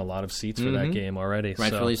 once again, a lot of seats for that game already.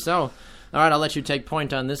 Rightfully so. All right, I'll let you take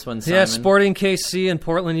point on this one, Simon. Yeah, Sporting KC and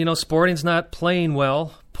Portland. Sporting's not playing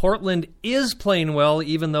well. Portland is playing well,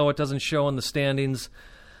 even though it doesn't show in the standings.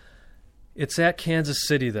 It's at Kansas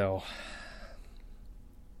City, though.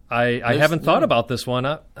 I haven't thought about this one.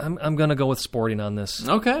 I'm going to go with Sporting on this.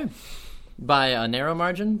 Okay. By a narrow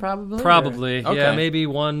margin, probably? Probably, okay. Yeah, maybe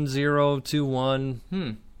 1-0,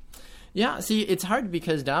 2-1. Yeah, see, it's hard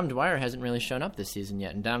because Dom Dwyer hasn't really shown up this season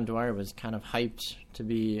yet, and Dom Dwyer was kind of hyped to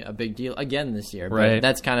be a big deal again this year. Right. But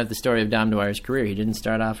that's kind of the story of Dom Dwyer's career. He didn't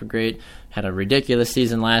start off great, had a ridiculous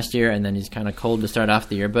season last year, and then he's kind of cold to start off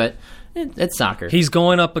the year. But it's soccer. He's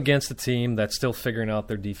going up against a team that's still figuring out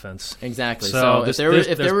their defense. Exactly. So if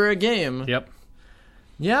there were a game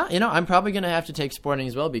Yeah, I'm probably going to have to take Sporting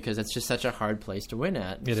as well because it's just such a hard place to win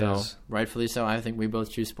at. It is. Rightfully so. I think we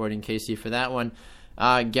both choose Sporting KC for that one.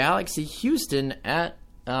 Galaxy Houston at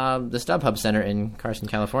the StubHub Center in Carson,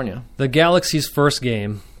 California. The Galaxy's first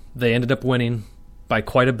game, they ended up winning by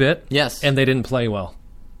quite a bit. Yes. And they didn't play well.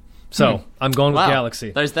 So I'm going with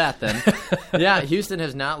Galaxy. There's that then. Yeah, Houston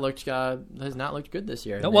has not looked good this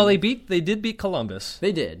year. Well, they did beat Columbus.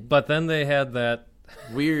 They did. But then they had that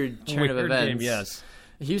weird turn of events. Game, yes.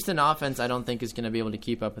 Houston offense, I don't think, is going to be able to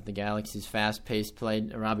keep up with the Galaxy's fast-paced play.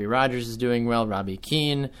 Robbie Rogers is doing well. Robbie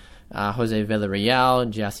Keane, Jose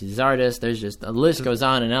Villarreal, Gyasi Zardes. There's just the list goes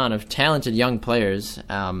on and on of talented young players.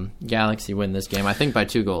 Galaxy win this game, I think, by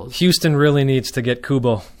 2 goals. Houston really needs to get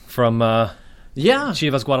Kubo from Yeah.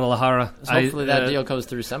 Chivas Guadalajara. So hopefully that deal goes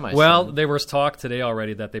through semi. Well, there was talk today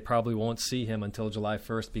already that they probably won't see him until July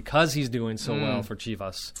 1st because he's doing so well for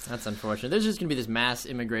Chivas. That's unfortunate. There's just going to be this mass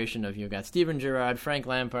immigration of, you've got Steven Gerrard, Frank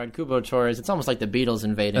Lampard, Kubo Torres. It's almost like the Beatles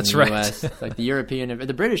invading the U.S. It's like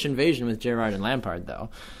the British invasion with Gerrard and Lampard, though.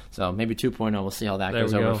 So maybe 2.0, we'll see how that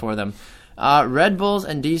goes over for them. Red Bulls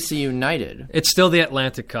and DC United. It's still the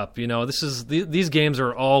Atlantic Cup. These games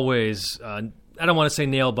are always, I don't want to say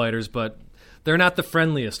nail-biters, but they're not the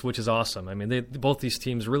friendliest, which is awesome. I mean, both these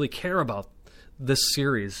teams really care about this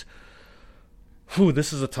series.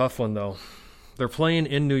 This is a tough one, though. They're playing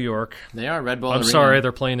in New York. They are, Red Bull I'm Arena. sorry,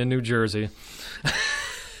 they're playing in New Jersey.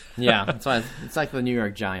 Yeah, that's why it's like the New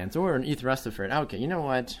York Giants or an East Rutherford. Okay, you know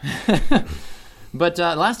what? But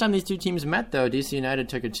last time these two teams met, though, DC United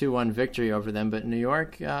took a 2-1 victory over them. But New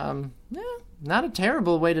York, not a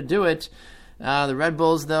terrible way to do it. The Red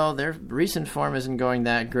Bulls, though, their recent form isn't going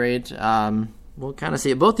that great. We'll kind of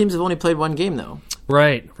see it. Both teams have only played 1 game, though.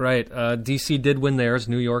 Right. DC did win theirs.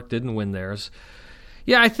 New York didn't win theirs.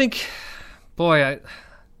 Yeah, I think, I'm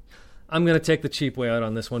going to take the cheap way out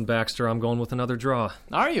on this one, Baxter. I'm going with another draw.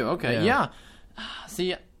 Are you? Okay, yeah.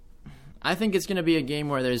 See, I think it's going to be a game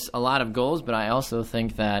where there's a lot of goals, but I also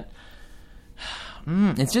think that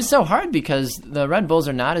it's just so hard because the Red Bulls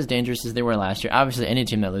are not as dangerous as they were last year. Obviously, any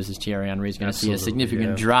team that loses Thierry Henry is going to see a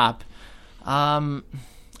significant drop.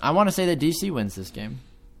 I want to say that DC wins this game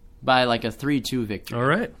by like a 3-2 victory. All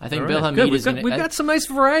right. I think Bill Hamid is going to... We've got some nice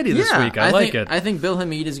variety this week. I like it. I think Bill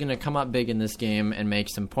Hamid is going to come up big in this game and make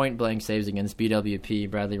some point-blank saves against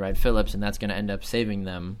BWP, Bradley Wright Phillips, and that's going to end up saving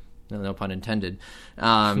them, no pun intended,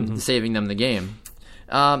 saving them the game.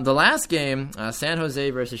 The last game, San Jose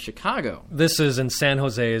versus Chicago. This is in San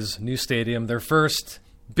Jose's new stadium, their first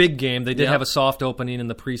big game. They did have a soft opening in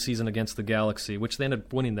the preseason against the Galaxy, which they ended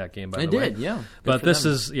up winning that game, by the way. They did, yeah. But this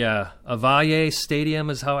is, Avalle Stadium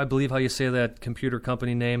is how you say that computer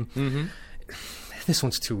company name. Mm-hmm. This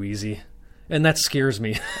one's too easy. And that scares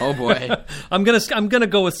me. Oh boy, I'm gonna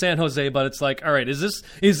go with San Jose, but it's like, all right, is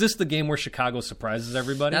this the game where Chicago surprises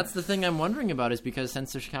everybody? That's the thing I'm wondering about, is because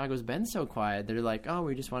since Chicago's been so quiet, they're like, oh,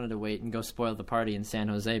 we just wanted to wait and go spoil the party in San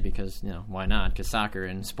Jose because why not? Because soccer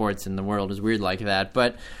and sports in the world is weird like that.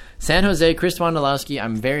 But San Jose, Chris Wondolowski,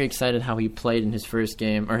 I'm very excited how he played in his first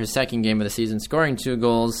game or his second game of the season, scoring 2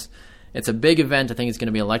 goals. It's a big event. I think it's going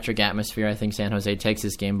to be electric atmosphere. I think San Jose takes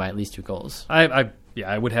this game by at least 2 goals.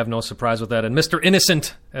 I would have no surprise with that. And Mr.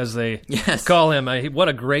 Innocent, as they call him, what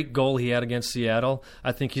a great goal he had against Seattle.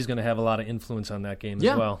 I think he's going to have a lot of influence on that game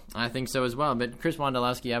as well. I think so as well. But Chris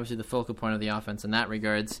Wondolowski, obviously the focal point of the offense in that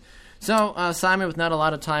regards. So, Simon, with not a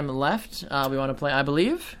lot of time left, we want to play I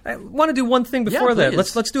Believe? I want to do one thing before that.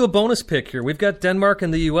 Let's do a bonus pick here. We've got Denmark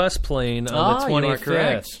and the U.S. playing on the 25th. You are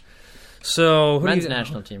correct. So men's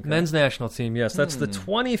national team. Correct? Men's national team, yes. That's the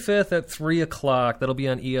 25th at 3 o'clock. That'll be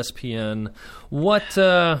on ESPN. What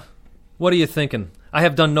are you thinking? I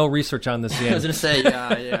have done no research on this yet. I was going to say,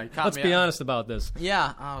 yeah. Let's be honest about this.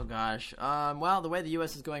 Yeah. Oh gosh. Well, the way the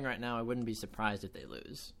U.S. is going right now, I wouldn't be surprised if they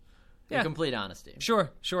lose. In complete honesty.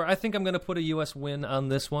 Sure. I think I'm going to put a U.S. win on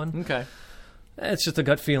this one. Okay. It's just a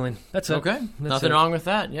gut feeling. That's it. Okay. Nothing wrong with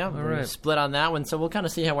that. Yeah. All right. Split on that one. So we'll kind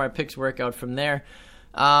of see how our picks work out from there.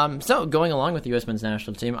 So going along with the U.S. men's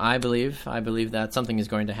national team, I believe that something is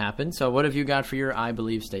going to happen. So what have you got for your I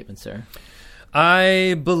believe statement, sir?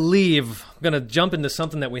 I believe, I'm going to jump into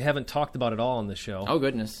something that we haven't talked about at all on the show. Oh,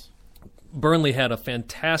 goodness. Burnley had a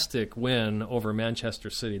fantastic win over Manchester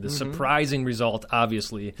City. The surprising result,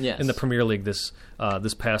 obviously, in the Premier League this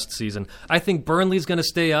past season. I think Burnley's going to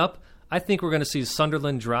stay up. I think we're going to see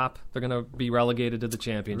Sunderland drop. They're going to be relegated to the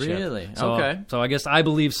Championship. Really? Okay. So I guess I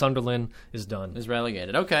believe Sunderland is done. Is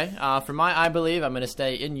relegated. Okay. For my I believe, I'm going to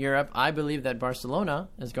stay in Europe. I believe that Barcelona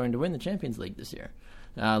is going to win the Champions League this year.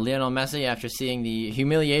 Lionel Messi, after seeing the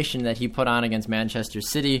humiliation that he put on against Manchester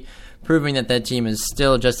City, proving that team is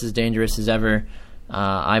still just as dangerous as ever,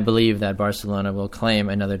 I believe that Barcelona will claim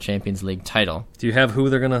another Champions League title. Do you have who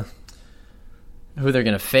they're going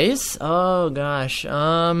to face? Oh, gosh.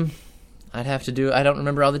 I'd have to do... I don't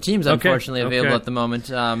remember all the teams, unfortunately, available at the moment.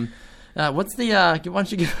 What's the... why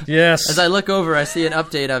don't you give... Yes. As I look over, I see an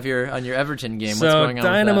update on your Everton game. So, what's going on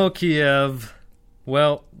Dynamo with that? Kiev...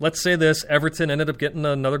 Well, let's say this. Everton ended up getting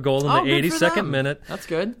another goal in the 82nd minute. That's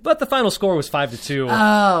good. But the final score was 5-2. Oh,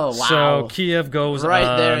 wow. So Kiev goes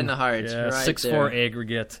right there in the heart. Yeah, right 6-4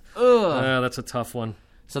 aggregate. That's a tough one.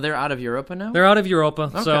 So they're out of Europa now? They're out of Europa.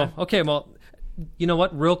 Okay. So, well, you know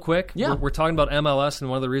what? Real quick, yeah. we're talking about MLS and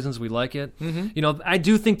one of the reasons we like it. Mm-hmm. I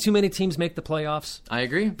do think too many teams make the playoffs. I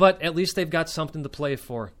agree. But at least they've got something to play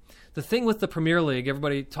for. The thing with the Premier League,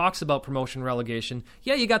 everybody talks about promotion, relegation.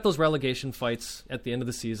 Yeah, you got those relegation fights at the end of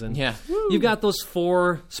the season. Yeah. You've got those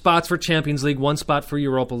 4 spots for Champions League, 1 spot for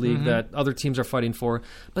Europa League that other teams are fighting for.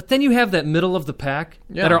 But then you have that middle of the pack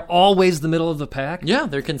that are always the middle of the pack. Yeah,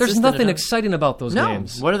 they're consistent. There's nothing exciting about those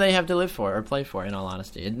games. What do they have to live for or play for, in all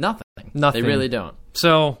honesty? Nothing. Nothing. They really don't.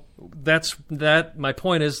 So that's that. My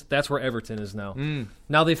point is that's where Everton is now.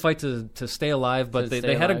 Now they fight to stay alive, but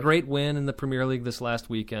they had a great win in the Premier League this last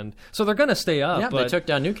weekend, so they're going to stay up. Yeah, but they took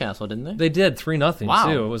down Newcastle, didn't they? They did 3-0 wow.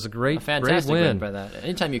 too. It was a fantastic great win by that.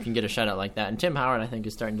 Anytime you can get a shutout like that, and Tim Howard, I think,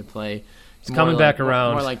 is starting to play. He's coming back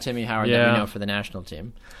around. More like Timmy Howard that we know for the national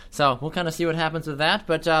team. So we'll kind of see what happens with that.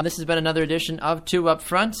 But this has been another edition of 2 Up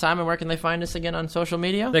Front. Simon, where can they find us again on social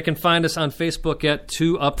media? They can find us on Facebook at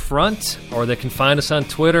 2 Up Front, or they can find us on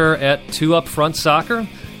Twitter at 2 Up Front Soccer.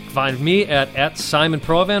 Find me at Simon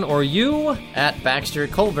Provan, or you at Baxter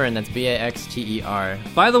Colburn. That's Baxter.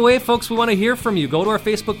 By the way, folks, we want to hear from you. Go to our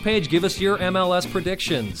Facebook page. Give us your MLS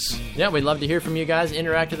predictions. Yeah, we'd love to hear from you guys.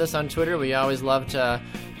 Interact with us on Twitter. We always love to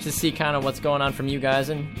see kind of what's going on from you guys.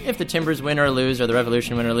 And if the Timbers win or lose, or the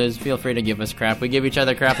Revolution win or lose, feel free to give us crap. We give each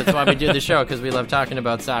other crap. That's why we do the show, because we love talking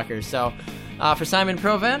about soccer. So for Simon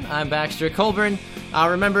Provan, I'm Baxter Colburn.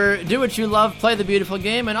 Remember, do what you love, play the beautiful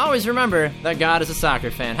game, and always remember that God is a soccer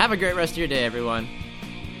fan. Have a great rest of your day, everyone.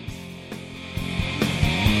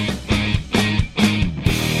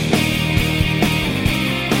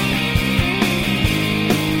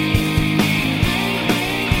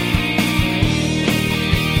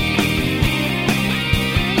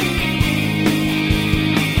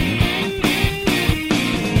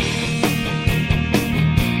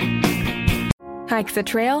 Hike the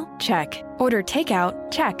trail? Check. Order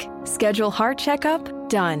takeout? Check. Schedule heart checkup?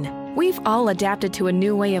 Done. We've all adapted to a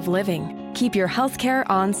new way of living. Keep your healthcare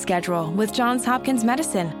on schedule with Johns Hopkins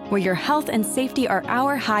Medicine, where your health and safety are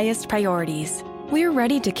our highest priorities. We're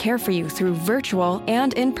ready to care for you through virtual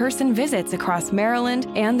and in-person visits across Maryland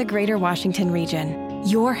and the greater Washington region.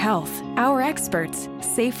 Your health, our experts,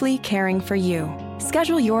 safely caring for you.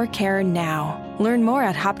 Schedule your care now. Learn more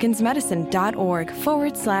at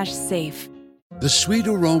hopkinsmedicine.org/safe. The sweet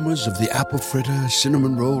aromas of the apple fritter,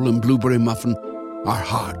 cinnamon roll, and blueberry muffin are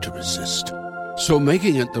hard to resist. So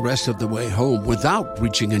making it the rest of the way home without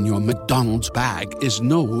reaching in your McDonald's bag is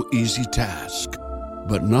no easy task.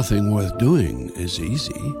 But nothing worth doing is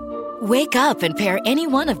easy. Wake up and pair any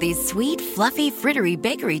one of these sweet, fluffy, frittery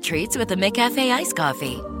bakery treats with a McCafe iced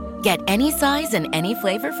coffee. Get any size and any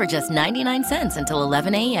flavor for just 99 cents until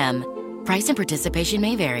 11 a.m. Price and participation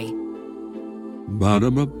may vary.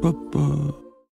 Ba-da-ba-ba-ba.